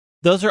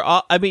 Those are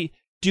all. I mean,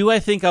 do I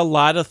think a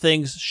lot of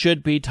things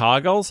should be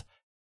toggles?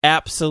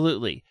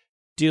 Absolutely.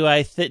 Do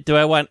I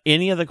want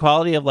any of the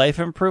quality of life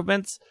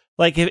improvements?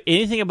 Like, if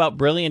anything about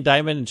Brilliant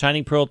Diamond and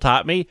Shining Pearl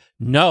taught me,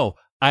 no,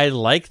 I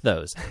like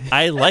those.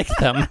 I like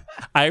them.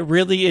 I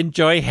really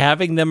enjoy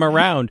having them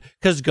around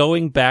because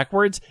going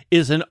backwards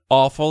is an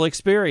awful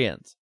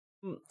experience.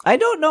 I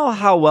don't know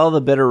how well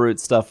the Bitterroot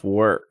stuff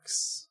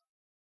works.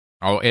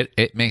 Oh,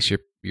 it makes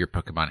your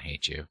Pokemon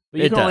hate you. But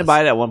you can only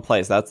buy it at one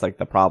place. That's like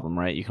the problem,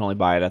 right? You can only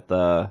buy it at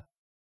the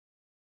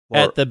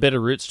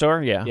Bitterroot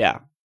store. Yeah. Yeah.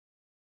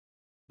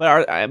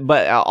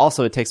 But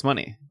also it takes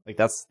money. Like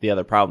that's the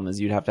other problem is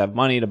you'd have to have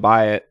money to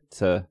buy it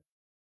to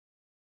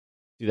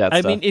do that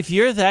stuff. I mean, if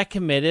you're that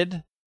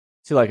committed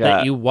to like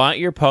that you want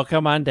your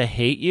Pokemon to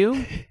hate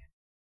you,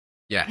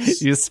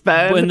 yes, you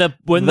spend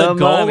when the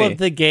goal money of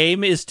the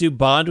game is to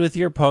bond with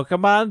your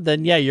Pokemon,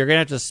 then yeah, you're gonna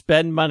have to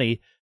spend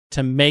money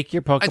to make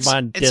your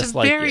Pokemon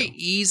dislike you. It's a very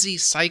easy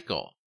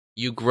cycle.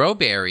 You grow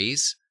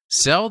berries,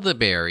 sell the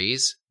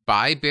berries,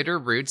 buy bitter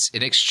roots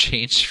in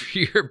exchange for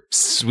your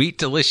sweet,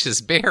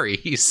 delicious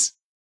berries.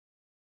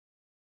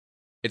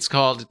 It's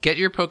called get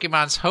your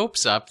Pokemon's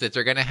hopes up that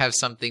they're going to have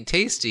something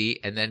tasty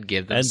and then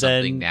give them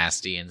something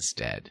nasty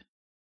instead.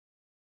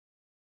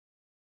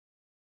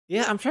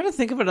 Yeah, I'm trying to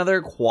think of another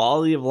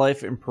quality of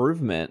life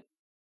improvement.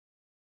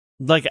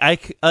 Like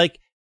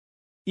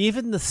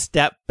even the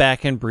step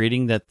back in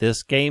breeding that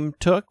this game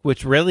took,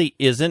 which really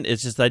isn't,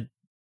 it's just that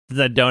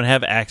I don't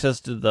have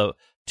access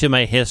to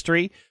my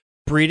history.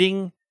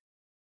 Breeding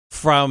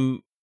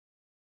from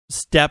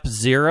step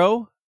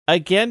 0,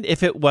 again,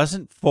 if it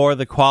wasn't for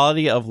the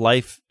quality of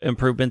life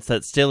improvements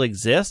that still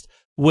exist,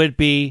 it would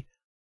be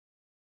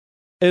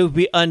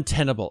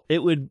untenable.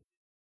 It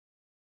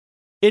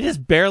is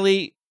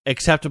barely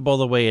acceptable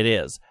the way it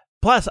is.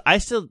 Plus, I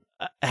still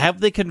have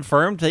they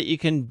confirmed that you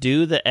can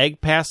do the egg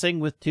passing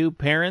with 2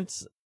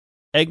 parents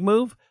egg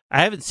move?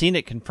 I haven't seen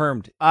it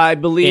confirmed. I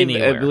believe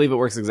anywhere. it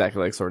works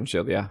exactly like Sword and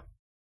Shield, yeah.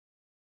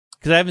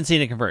 Because I haven't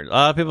seen it confirmed. A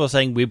lot of people are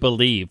saying we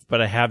believe, but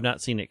I have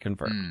not seen it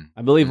confirmed.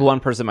 I believe one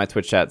person in my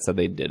Twitch chat said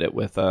they did it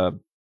with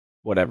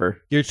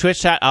whatever. Your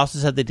Twitch chat also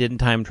said they didn't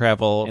time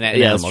travel in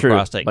Animal Animal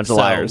Crossing. Bunch of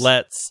liars.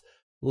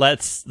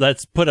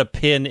 Let's put a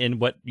pin in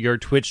what your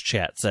Twitch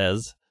chat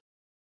says.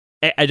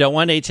 I don't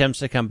want HMs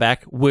to come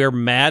back. We're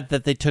mad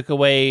that they took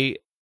away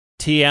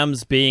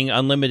TMs being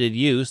unlimited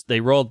use. They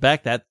rolled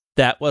back that.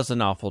 That was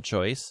an awful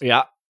choice.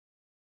 Yeah.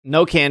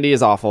 No candy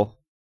is awful.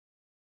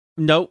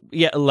 No,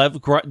 yeah,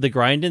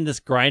 the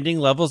grinding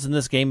levels in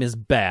this game is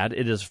bad.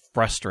 It is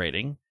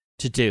frustrating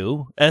to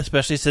do,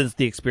 especially since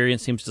the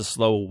experience seems to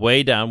slow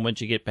way down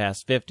once you get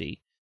past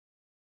 50.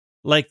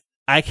 Like,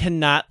 I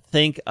cannot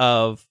think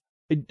of...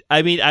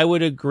 I mean, I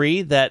would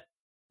agree that,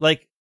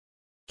 like,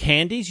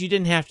 candies, you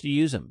didn't have to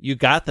use them. You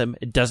got them.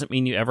 It doesn't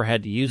mean you ever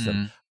had to use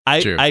them.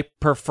 I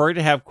prefer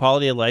to have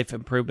quality of life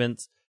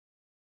improvements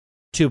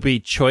to be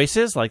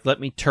choices, like let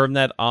me turn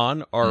that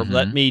on, or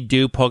let me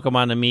do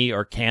Pokemon and Me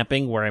or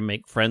camping where I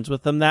make friends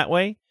with them that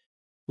way.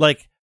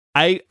 Like,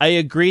 I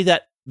agree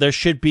that there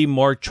should be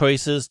more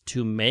choices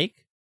to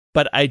make,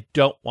 but I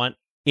don't want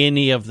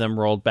any of them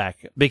rolled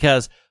back.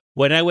 Because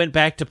when I went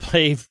back to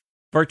play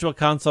Virtual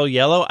Console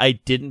Yellow, I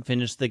didn't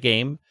finish the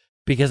game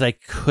because I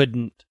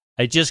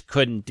just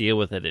couldn't deal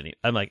with it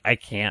I'm like, I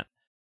can't.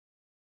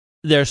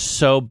 They're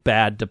so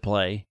bad to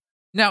play.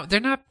 No, they're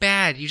not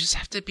bad. You just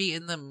have to be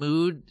in the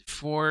mood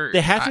for...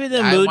 They have to be in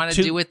the mood I want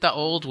to do it the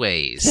old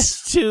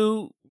ways.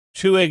 to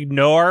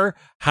ignore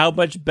how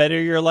much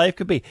better your life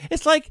could be.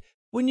 It's like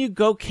when you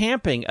go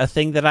camping, a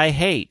thing that I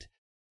hate.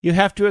 You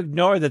have to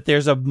ignore that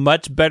there's a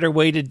much better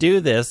way to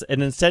do this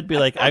and instead be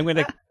like, I'm going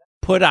to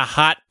put a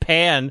hot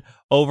pan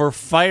over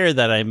fire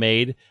that I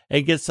made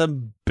and get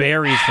some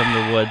berries from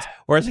the woods.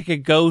 Whereas I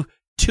could go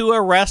to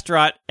a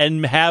restaurant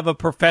and have a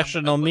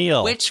professional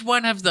meal. Which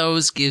one of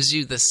those gives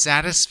you the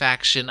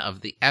satisfaction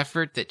of the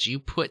effort that you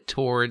put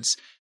towards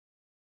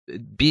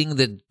being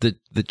the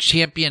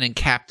champion and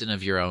captain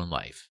of your own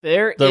life?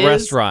 The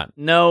restaurant.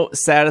 No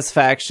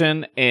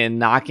satisfaction in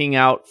knocking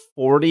out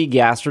 40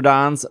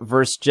 Gastrodons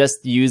versus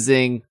just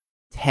using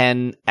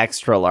 10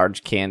 extra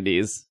large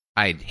candies.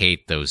 I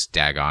hate those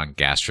daggone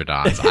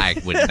Gastrodons.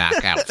 I would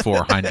knock out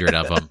 400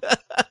 of them.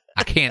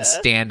 I can't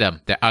stand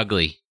them. They're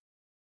ugly.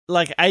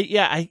 Like,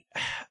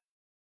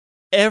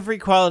 every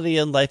quality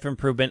in life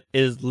improvement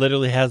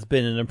literally has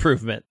been an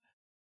improvement.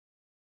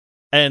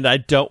 And I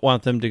don't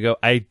want them to go,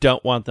 I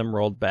don't want them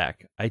rolled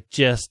back.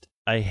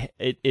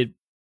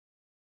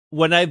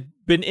 When I've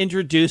been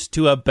introduced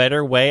to a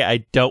better way, I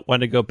don't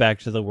want to go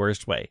back to the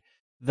worst way.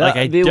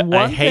 I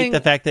hate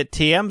the fact that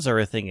TMs are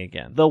a thing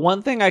again. The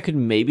one thing I could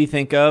maybe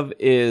think of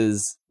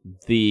is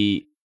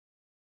the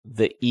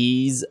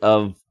ease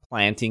of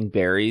planting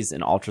berries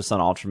in Ultra Sun,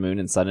 Ultra Moon,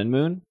 and Sun and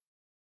Moon.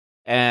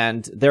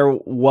 And there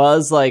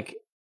was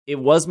it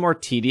was more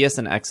tedious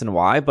in X and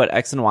Y, but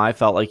X and Y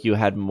felt like you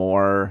had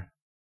more.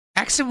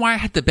 X and Y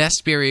had the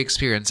best berry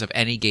experience of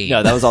any game.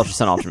 No, that was Ultra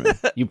Sun, Ultra Moon.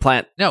 You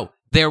plant. No,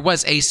 there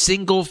was a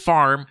single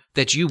farm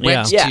that you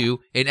went to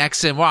in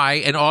X and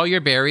Y, and all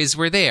your berries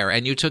were there,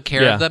 and you took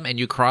care of them, and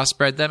you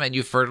crossbred them, and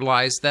you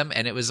fertilized them,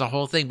 and it was a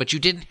whole thing. But you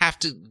didn't have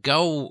to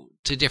go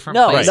to different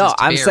places.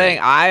 I'm saying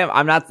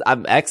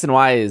I'm X and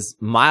Y is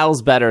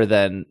miles better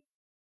than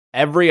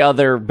every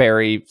other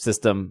berry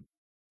system,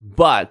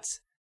 but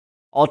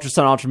Ultra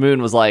Sun, Ultra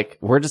Moon was like,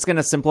 we're just going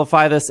to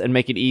simplify this and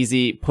make it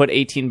easy. Put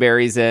 18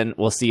 berries in.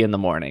 We'll see you in the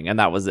morning. And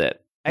that was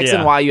it. X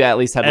and Y, you at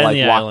least had to And like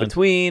the walk island.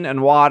 between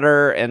and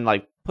water and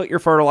like put your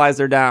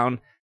fertilizer down.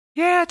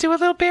 Yeah, do a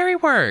little berry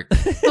work.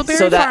 Little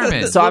berry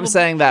farming. So I'm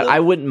saying that I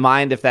wouldn't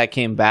mind if that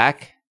came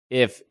back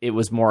if it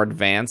was more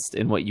advanced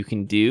in what you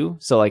can do.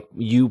 So like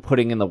you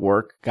putting in the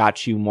work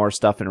got you more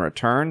stuff in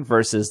return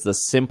versus the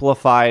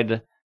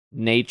simplified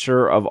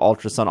nature of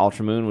Ultra Sun,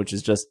 Ultra Moon, which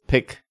is just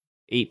pick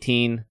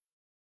 18,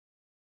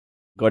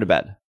 go to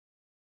bed.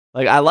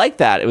 Like I like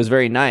that. It was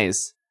very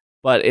nice.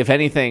 But if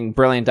anything,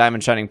 Brilliant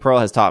Diamond Shining Pearl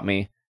has taught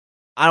me,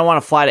 I don't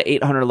want to fly to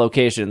 800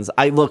 locations.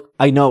 I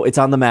know it's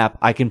on the map.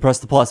 I can press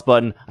the plus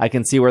button. I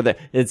can see where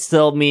it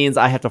still means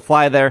I have to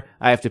fly there.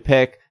 I have to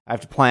pick. I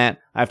have to plant.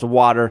 I have to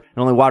water. And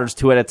only waters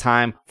 2 at a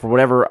time for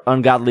whatever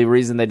ungodly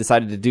reason they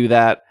decided to do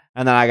that.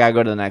 And then I got to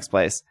go to the next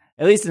place.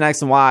 At least in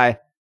X and Y, it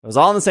was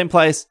all in the same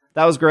place.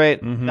 That was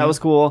great. Mhm. That was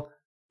cool.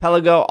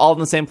 Pelago, all in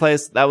the same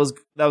place. That was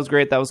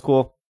great. That was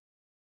cool.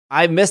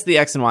 I missed the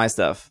X and Y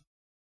stuff.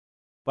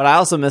 But I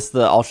also missed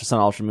the Ultra Sun,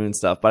 Ultra Moon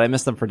stuff, but I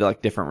missed them for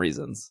like different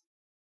reasons.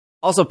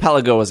 Also,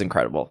 Pelago was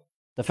incredible.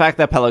 The fact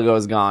that Pelago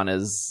is gone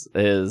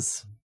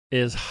is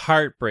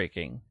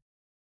heartbreaking.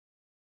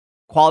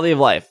 quality of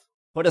life.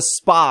 Put a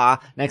spa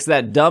next to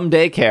that dumb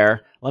daycare.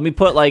 Let me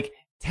put like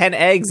 10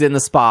 eggs in the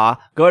spa,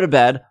 go to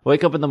bed,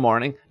 wake up in the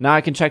morning. Now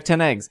I can check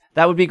 10 eggs.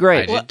 That would be I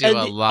great. did do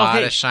a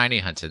lot of shiny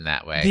hunting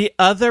that way. The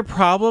other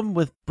problem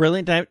with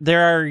Brilliant Diamond,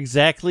 there are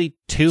exactly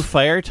 2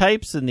 fire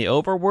types in the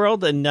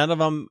overworld, and none of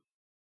them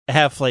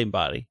have flame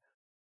body.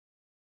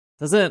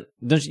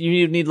 Don't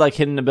you need like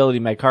hidden ability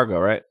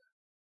Magcargo, right?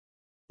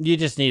 You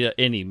just need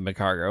any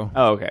Magcargo.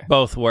 Oh, okay.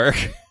 Both work.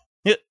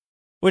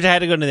 Which I had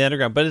to go into the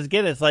underground. But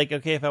again, it's like,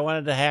 okay, if I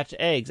wanted to hatch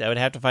eggs, I would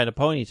have to find a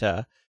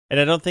Ponyta. And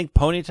I don't think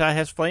Ponyta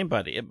has flame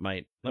body. It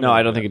might. No,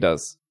 I don't think it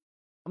does.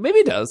 Maybe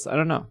it does. I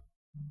don't know.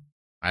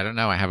 I don't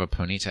know. I have a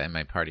Ponyta in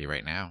my party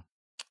right now.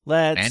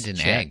 Let's And an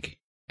check. egg.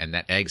 And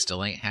that egg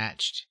still ain't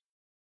hatched.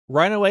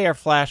 Runaway or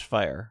Flash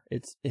Fire.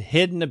 Its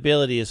hidden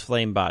ability is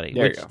flame body.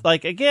 There you which, go.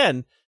 like,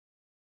 again,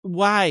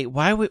 why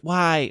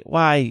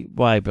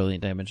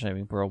Brilliant Diamond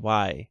Shining Pearl?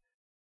 Why?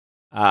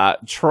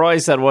 Troy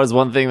said, what is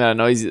one thing that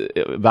annoys you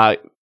about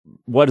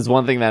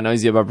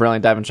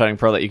Brilliant Diamond Shining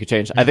Pearl that you could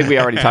change? I think we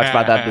already talked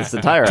about that this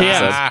entire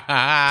episode.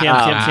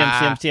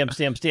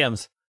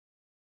 TMs.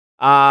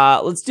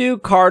 Let's do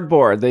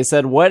cardboard. They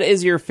said, what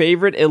is your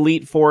favorite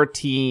Elite Four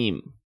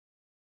team?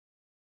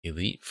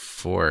 Elite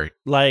Four.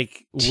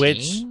 Like,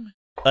 which, Team?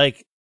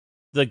 like,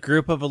 the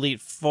group of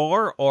Elite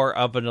Four or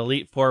of an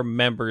Elite Four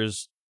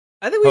members?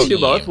 I think we should do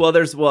Team.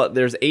 both.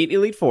 There's 8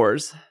 Elite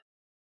Fours.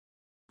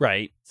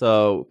 Right.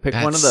 So pick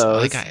one of That's-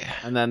 those.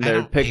 like, and then I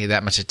there's don't pick. pay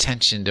that much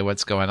attention to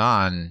what's going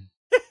on.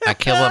 I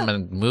kill them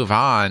and move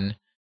on.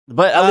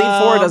 But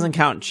Elite Four doesn't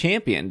count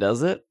champion,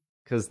 does it?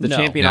 Because the No.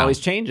 champion No. always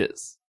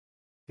changes.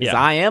 Because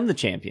Yeah. I am the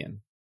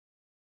champion.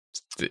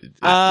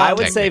 I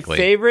would say Technically.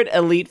 favorite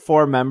Elite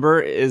Four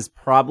member is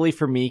probably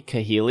for me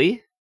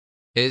Kahili.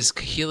 Is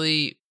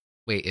Kahili...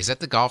 Wait, is that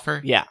the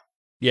golfer? Yeah.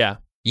 Yeah.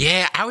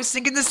 Yeah, I was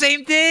thinking the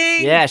same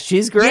thing. Yeah,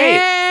 she's great.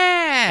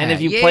 Yeah, And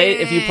if you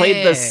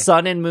played the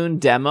Sun and Moon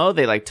demo,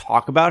 they like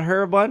talk about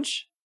her a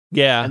bunch.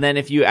 Yeah. And then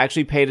if you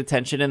actually paid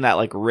attention in that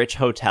like rich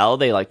hotel,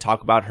 they like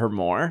talk about her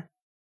more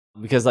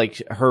because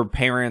like her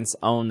parents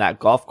own that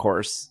golf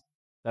course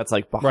that's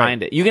like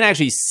behind it. You can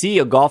actually see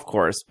a golf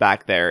course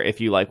back there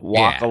if you like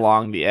walk Yeah.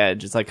 along the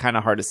edge. It's like kind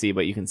of hard to see,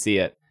 but you can see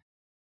it.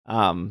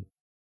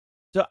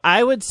 So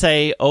I would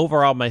say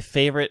overall my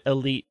favorite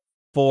Elite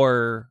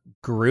Four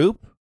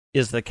group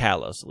is the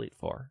Kalos Elite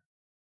Four.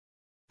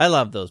 I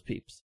love those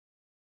peeps.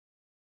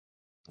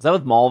 Is that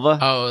with Malva?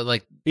 Oh,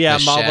 like Yeah,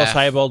 the Malva, chef.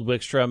 Seibold,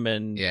 Wickstrom,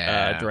 and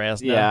Yeah.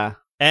 Drasna. yeah.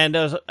 And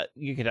those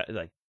you could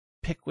like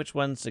pick which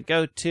ones to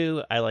go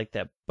to. I like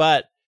that.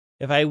 But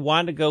if I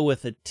want to go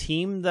with a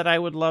team that I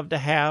would love to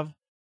have,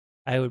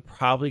 I would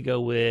probably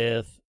go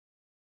with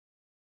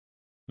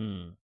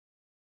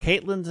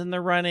Caitlin's in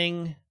the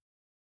running.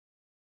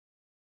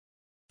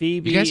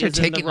 Phoebe. You guys are is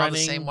in taking the all the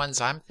running. same ones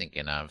I'm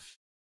thinking of.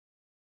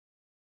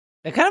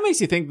 It kind of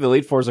makes you think the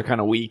Elite Fours are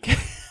kind of weak.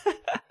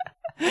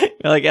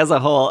 Like as a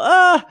whole,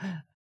 I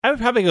would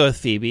probably go with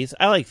Phoebe's.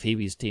 I like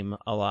Phoebe's team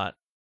a lot.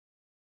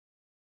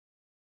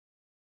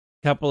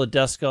 Couple of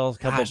Duskulls,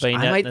 couple Gosh,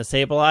 Bayonet, I might- and a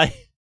Sableye.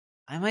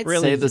 I might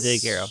Really say easy the to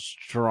take care of.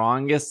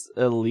 strongest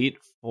Elite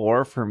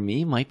Four for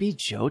me might be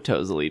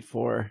Johto's Elite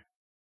Four.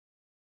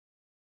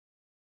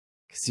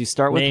 Because you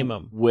start with Name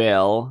 'em.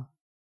 Will,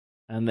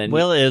 and then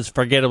Will is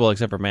forgettable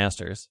except for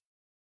Masters.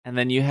 and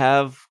then you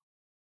have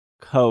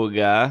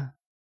Koga,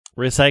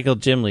 Recycled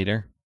gym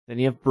leader. then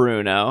you have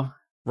Bruno,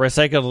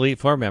 Recycled Elite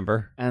Four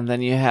member. and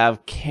then you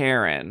have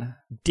Karen.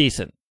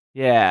 Decent.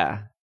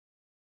 Yeah,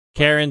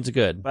 Karen's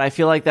good. but I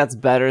feel like that's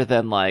better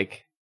than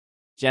like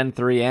Gen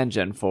 3 and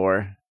Gen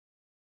 4.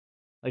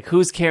 Like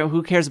who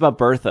cares about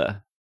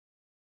Bertha?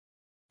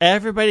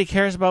 Everybody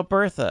cares about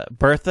Bertha.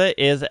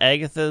 Bertha is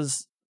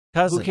Agatha's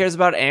cousin. Who cares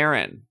about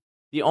Aaron?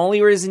 The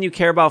only reason you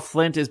care about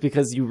Flint is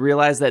because you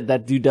realize that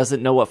that dude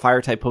doesn't know what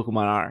fire-type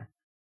Pokemon are.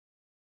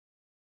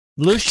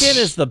 Lucian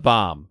is the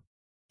bomb.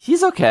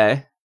 He's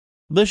okay.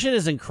 Lucian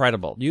is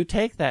incredible. You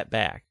take that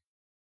back.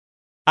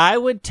 I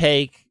would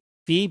take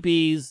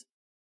Phoebe's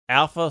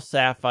Alpha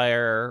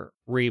Sapphire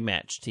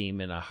rematch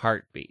team in a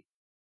heartbeat.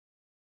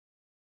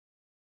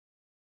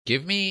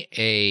 Give me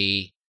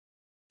a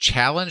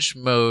challenge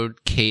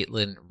mode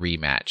Caitlyn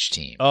rematch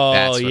team. Oh,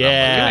 That's what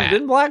yeah. I'm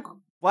looking Didn't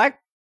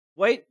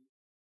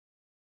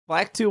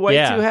Black 2, White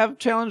Yeah. 2 have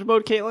challenge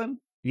mode, Caitlyn?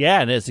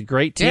 Yeah, and it's a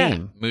great at.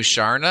 team. Yeah.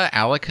 Musharna,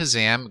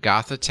 Alakazam,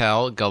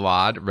 Gothitelle,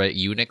 Galad,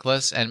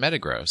 Uniclus, and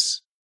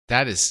Metagross.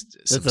 That is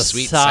some That's a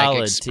sweet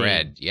solid psychic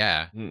spread.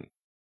 Yeah.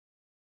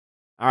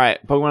 All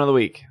right, Pokemon of the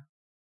week.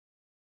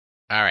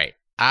 All right.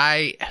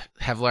 I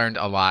have learned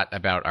a lot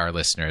about our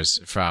listeners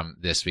from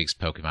this week's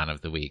Pokemon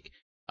of the Week.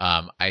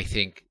 I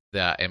think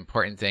the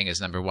important thing is,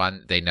 number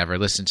one, they never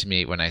listen to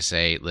me when I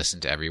say listen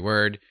to every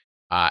word.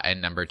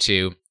 And number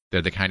two,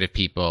 they're the kind of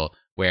people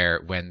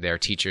where when their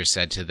teacher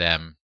said to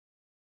them,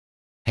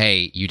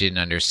 hey, you didn't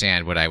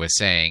understand what I was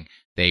saying,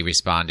 they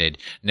responded,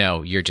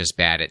 no, you're just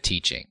bad at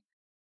teaching.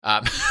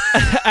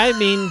 I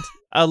mean,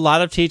 a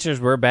lot of teachers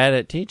were bad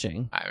at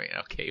teaching. I mean,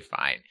 okay,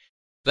 fine.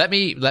 Let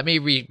me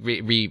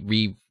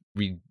redo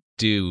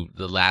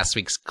the last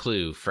week's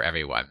clue for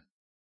everyone.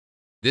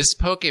 This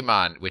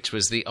Pokemon, which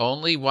was the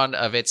only one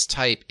of its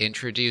type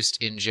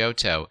introduced in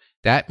Johto,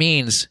 that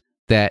means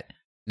that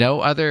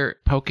no other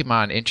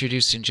Pokemon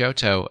introduced in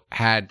Johto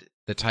had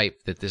the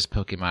type that this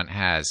Pokemon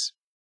has.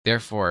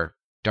 Therefore,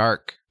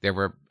 Dark, there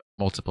were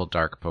multiple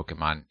Dark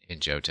Pokemon in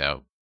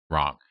Johto.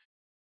 Wrong.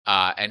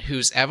 And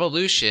whose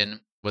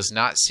evolution was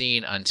not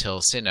seen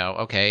until Sinnoh.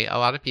 Okay, a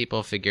lot of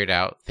people figured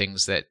out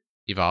things that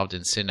evolved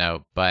in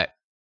Sinnoh, but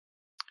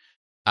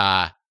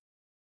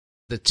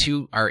the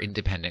two are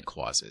independent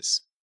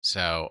clauses.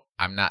 So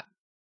I'm not,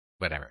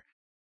 whatever.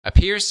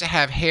 Appears to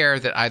have hair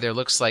that either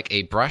looks like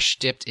a brush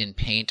dipped in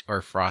paint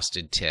or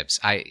frosted tips.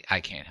 I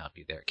can't help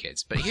you there,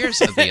 kids. But here's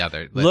the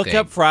other Look thing.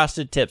 up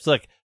frosted tips.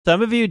 Look,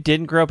 some of you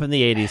didn't grow up in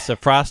the 80s, so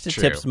frosted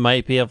True. tips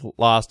might be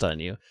lost on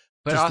you.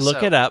 But Just also,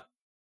 look it up.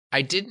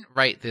 I didn't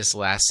write this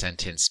last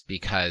sentence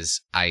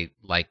because I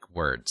like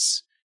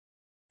words.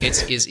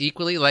 It is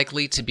equally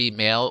likely to be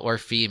male or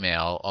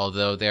female,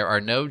 although there are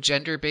no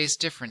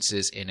gender-based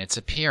differences in its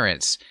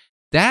appearance.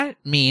 That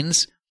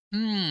means,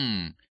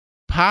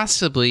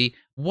 possibly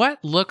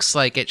what looks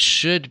like it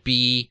should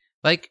be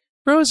like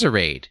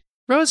Roserade.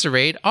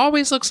 Roserade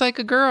always looks like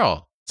a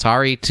girl.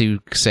 Sorry to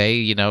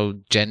say,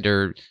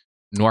 gender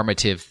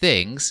normative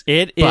things.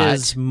 It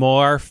is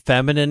more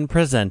feminine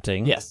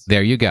presenting. Yes.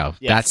 There you go.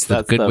 Yes,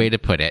 that's the good way to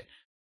put it.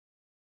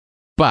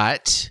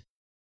 But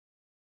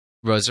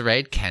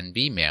Roserade can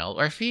be male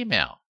or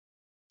female.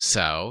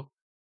 So,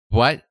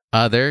 what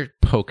other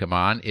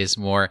Pokemon is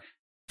more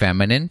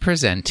feminine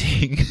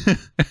presenting?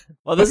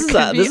 Well, this is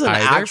Could be an either.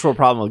 actual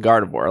problem with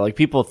Gardevoir. Like,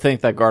 people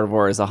think that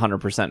Gardevoir is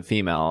 100%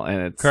 female, and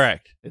it's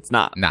Correct. It's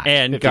not. Not.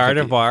 And 50-50.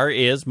 Gardevoir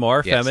is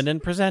more Yes. feminine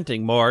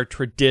presenting, more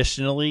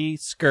traditionally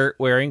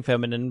skirt-wearing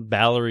feminine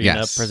ballerina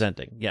Yes.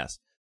 presenting. Yes.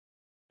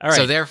 All right.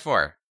 So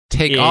therefore,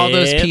 take all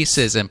those It's-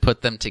 pieces and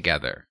put them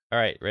together. All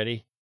right,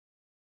 ready?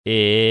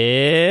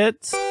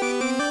 It's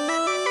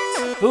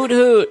Hoot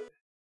hoot.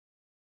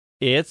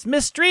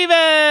 Misdreavus!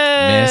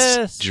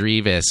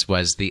 Misdreavus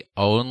was the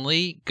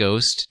only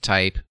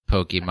ghost-type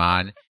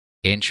Pokemon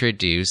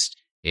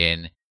introduced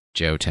in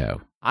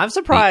Johto. I'm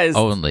surprised The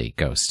only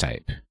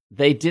ghost-type.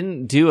 they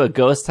didn't do a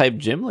ghost type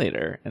gym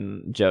leader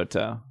in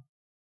Johto.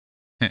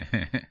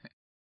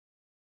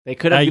 They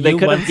could Are have. They you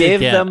could have once gave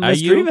again- them are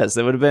you- Misdreavus.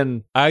 It would have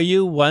been. Are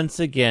you once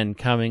again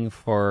coming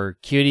for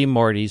Cutie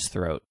Morty's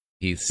throat?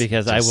 He's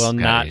Because I just will got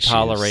not issues.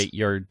 tolerate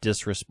your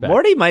disrespect.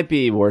 Morty might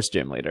be worse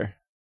gym leader.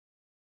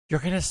 You're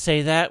going to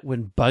say that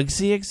when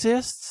Bugsy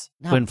exists?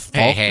 No. When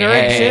Faulkner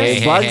Hey,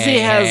 exists?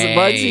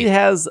 Bugsy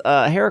has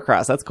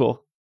Heracross. That's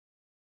cool.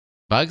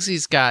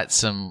 Bugsy's got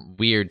some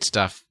weird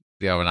stuff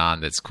going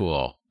on that's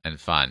cool and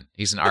fun.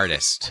 He's an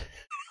artist.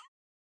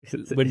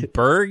 When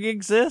Berg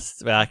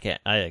exists? Well,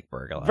 I like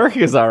Berg a lot. Berg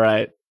is all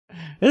right.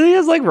 And he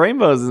has like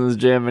rainbows in his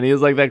gym, and he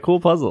has like that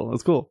cool puzzle.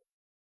 It's cool.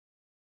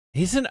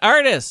 He's an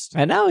artist.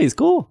 I know he's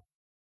cool.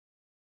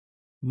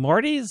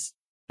 Morty's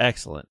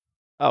excellent.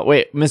 Oh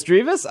wait,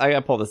 Misdreavus? I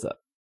gotta pull this up.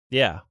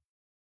 Yeah.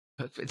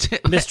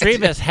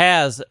 Misdreavus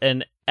has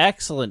an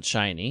excellent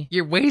shiny.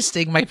 You're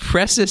wasting my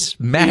precious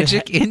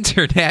magic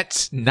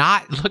internet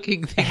not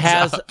looking things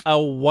Has up.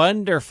 a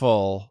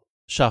wonderful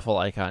shuffle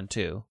icon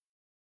too.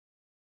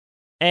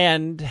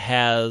 And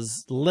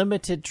has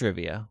limited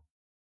trivia.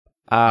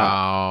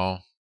 Oh.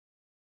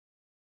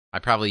 I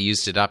probably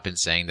used it up in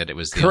saying that it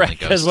was the Correct, only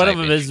because ghost one of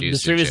type them is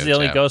introduced in Misdreavus is the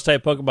only Johto. ghost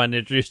type Pokemon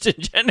introduced in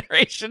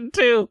Generation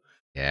 2.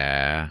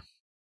 Yeah.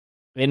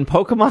 In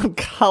Pokemon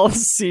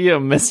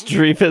Coliseum,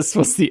 Misdreavus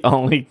was the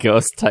only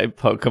ghost type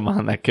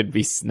Pokemon that could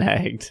be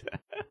snagged.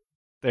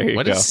 There you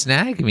What go. does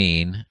snag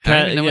mean? I Kinda,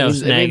 don't even know you know, what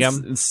snag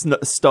It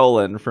means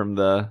stolen from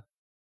the.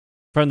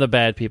 From the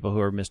bad people who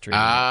are mistreated.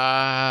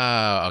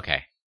 Oh,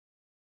 okay.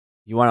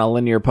 You want a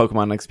linear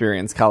Pokemon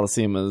experience,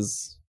 Coliseum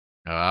is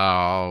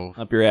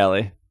up your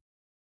alley.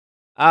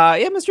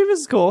 Yeah, Mischievous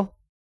is cool.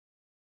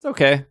 It's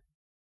okay.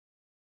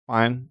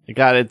 Fine. It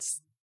got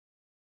its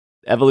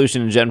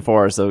evolution in Gen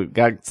 4, so it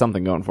got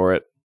something going for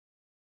it.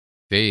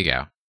 There you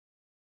go.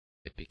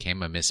 It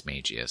became a Miss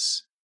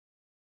Magius.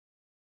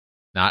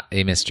 Not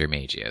a Mr.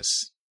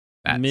 Magius.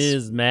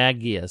 Ms.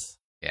 Magius.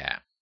 Yeah.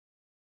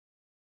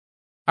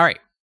 All right.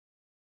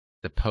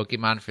 The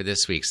Pokemon for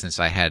this week, since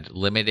I had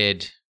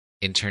limited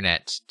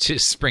internet to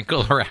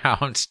sprinkle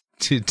around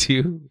to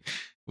do,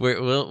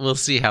 we'll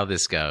see how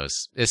this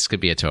goes. This could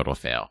be a total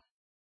fail.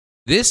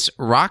 This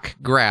rock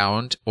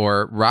ground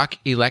or rock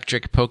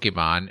electric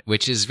Pokemon,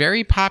 which is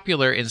very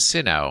popular in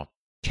Sinnoh,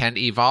 can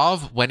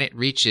evolve when it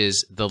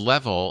reaches the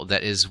level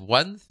that is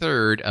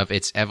 1/3 of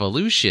its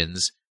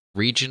evolution's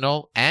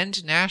regional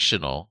and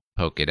national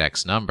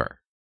Pokedex number.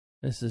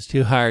 This is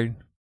too hard.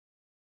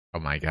 Oh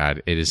my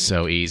god, it is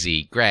so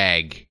easy.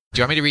 Greg, do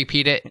you want me to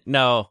repeat it?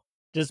 No,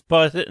 just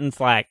post it in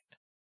Slack.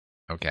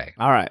 Okay.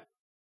 All right.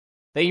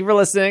 Thank you for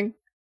listening.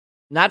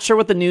 Not sure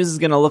what the news is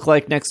going to look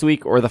like next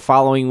week or the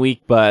following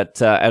week, but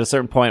at a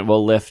certain point,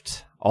 we'll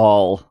lift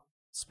all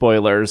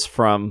spoilers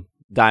from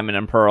Diamond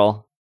and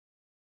Pearl.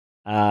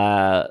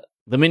 The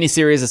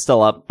miniseries is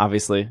still up,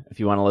 obviously, if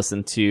you want to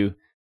listen to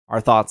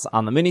our thoughts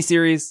on the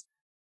miniseries.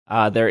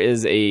 There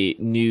is a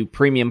new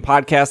premium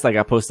podcast that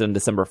got posted on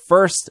December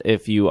 1st.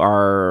 If you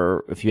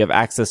have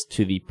access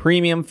to the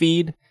premium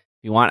feed, if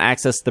you want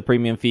access to the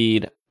premium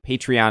feed,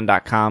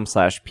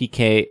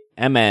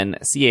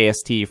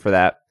 patreon.com/PKMNCAST for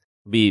that.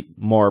 There'll be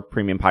more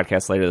premium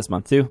podcasts later this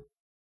month too.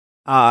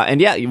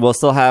 And yeah, we'll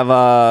still have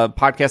a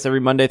podcast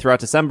every Monday throughout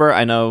December.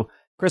 I know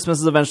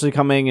Christmas is eventually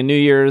coming and New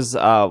Year's.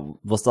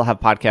 We'll still have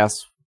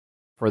podcasts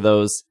for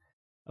those,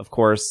 of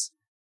course.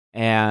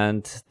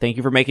 And thank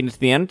you for making it to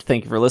the end.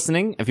 Thank you for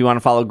listening. If you want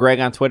to follow Greg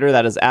on Twitter,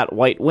 that is at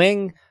White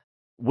Wing.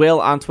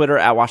 Will on Twitter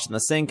at Watching the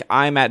Sink.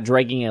 I'm at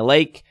Dragging a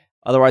Lake.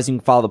 Otherwise, you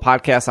can follow the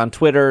podcast on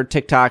Twitter,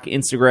 TikTok,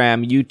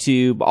 Instagram,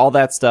 YouTube, all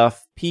that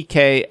stuff.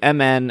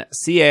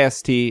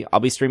 PKMNCAST. I'll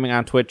be streaming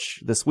on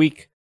Twitch this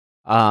week.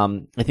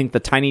 I think the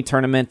Tiny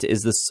Tournament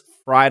is this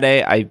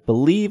Friday. I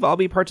believe I'll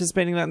be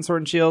participating in that in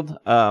Sword and Shield.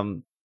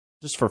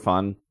 Just for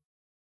fun.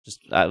 Just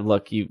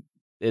look, you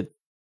can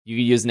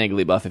use an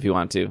Igglybuff if you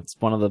want to. It's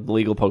one of the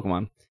legal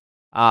Pokemon.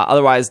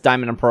 Otherwise,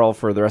 Diamond and Pearl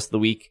for the rest of the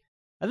week.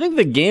 I think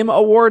the Game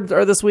Awards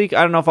are this week.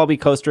 I don't know if I'll be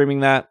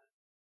co-streaming that.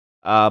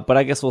 But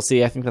I guess we'll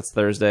see. I think that's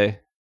Thursday.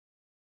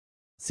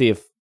 See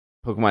if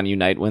Pokemon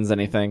Unite wins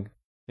anything.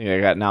 I think I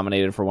got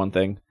nominated for one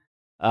thing.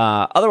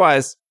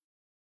 Otherwise,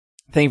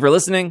 thank you for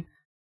listening.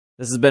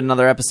 This has been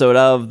another episode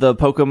of the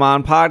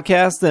Pokemon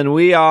Podcast, and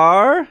we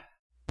are...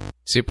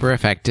 Super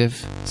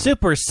effective.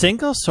 Super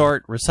Single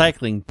Sort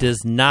Recycling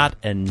does not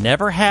and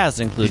never has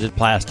included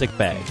plastic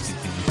bags.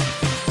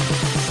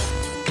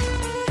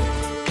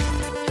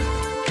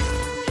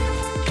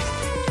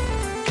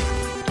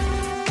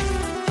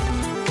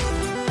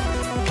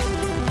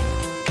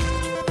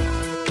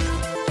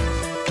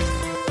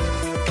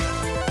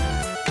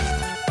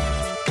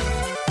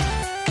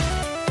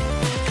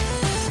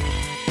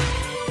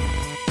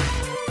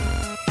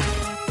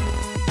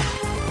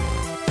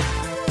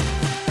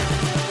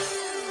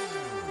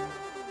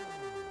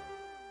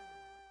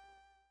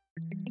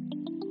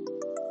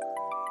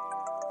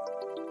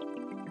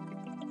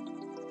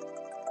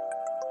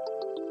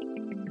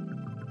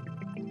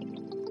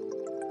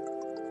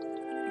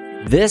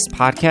 This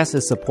podcast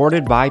is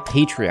supported by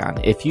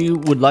Patreon. If you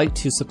would like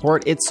to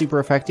support It's Super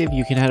Effective,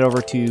 you can head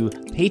over to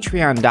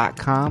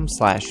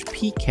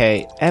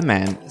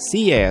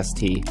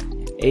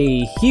patreon.com/PKMNCAST.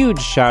 A huge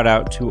shout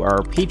out to our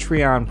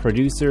Patreon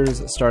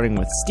producers, starting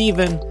with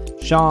Steven,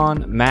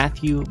 Sean,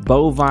 Matthew,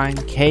 Bovine,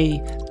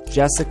 Kay,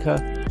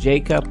 Jessica,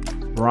 Jacob,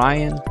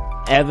 Brian,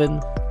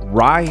 Evan,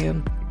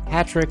 Ryan,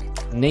 Patrick,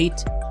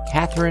 Nate,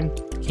 Catherine,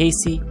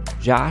 Casey,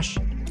 Josh,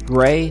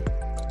 Gray,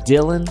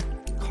 Dylan,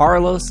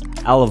 Carlos,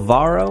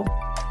 Alvaro,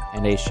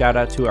 and a shout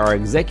out to our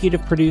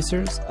executive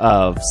producers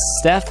of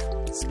Steph,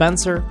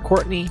 Spencer,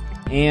 Courtney,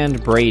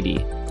 and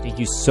Brady. Thank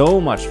you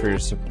so much for your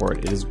support.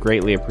 It is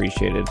greatly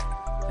appreciated.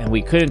 And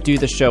we couldn't do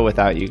the show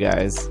without you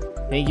guys.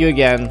 Thank you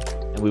again,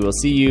 and we will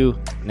see you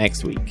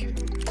next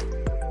week.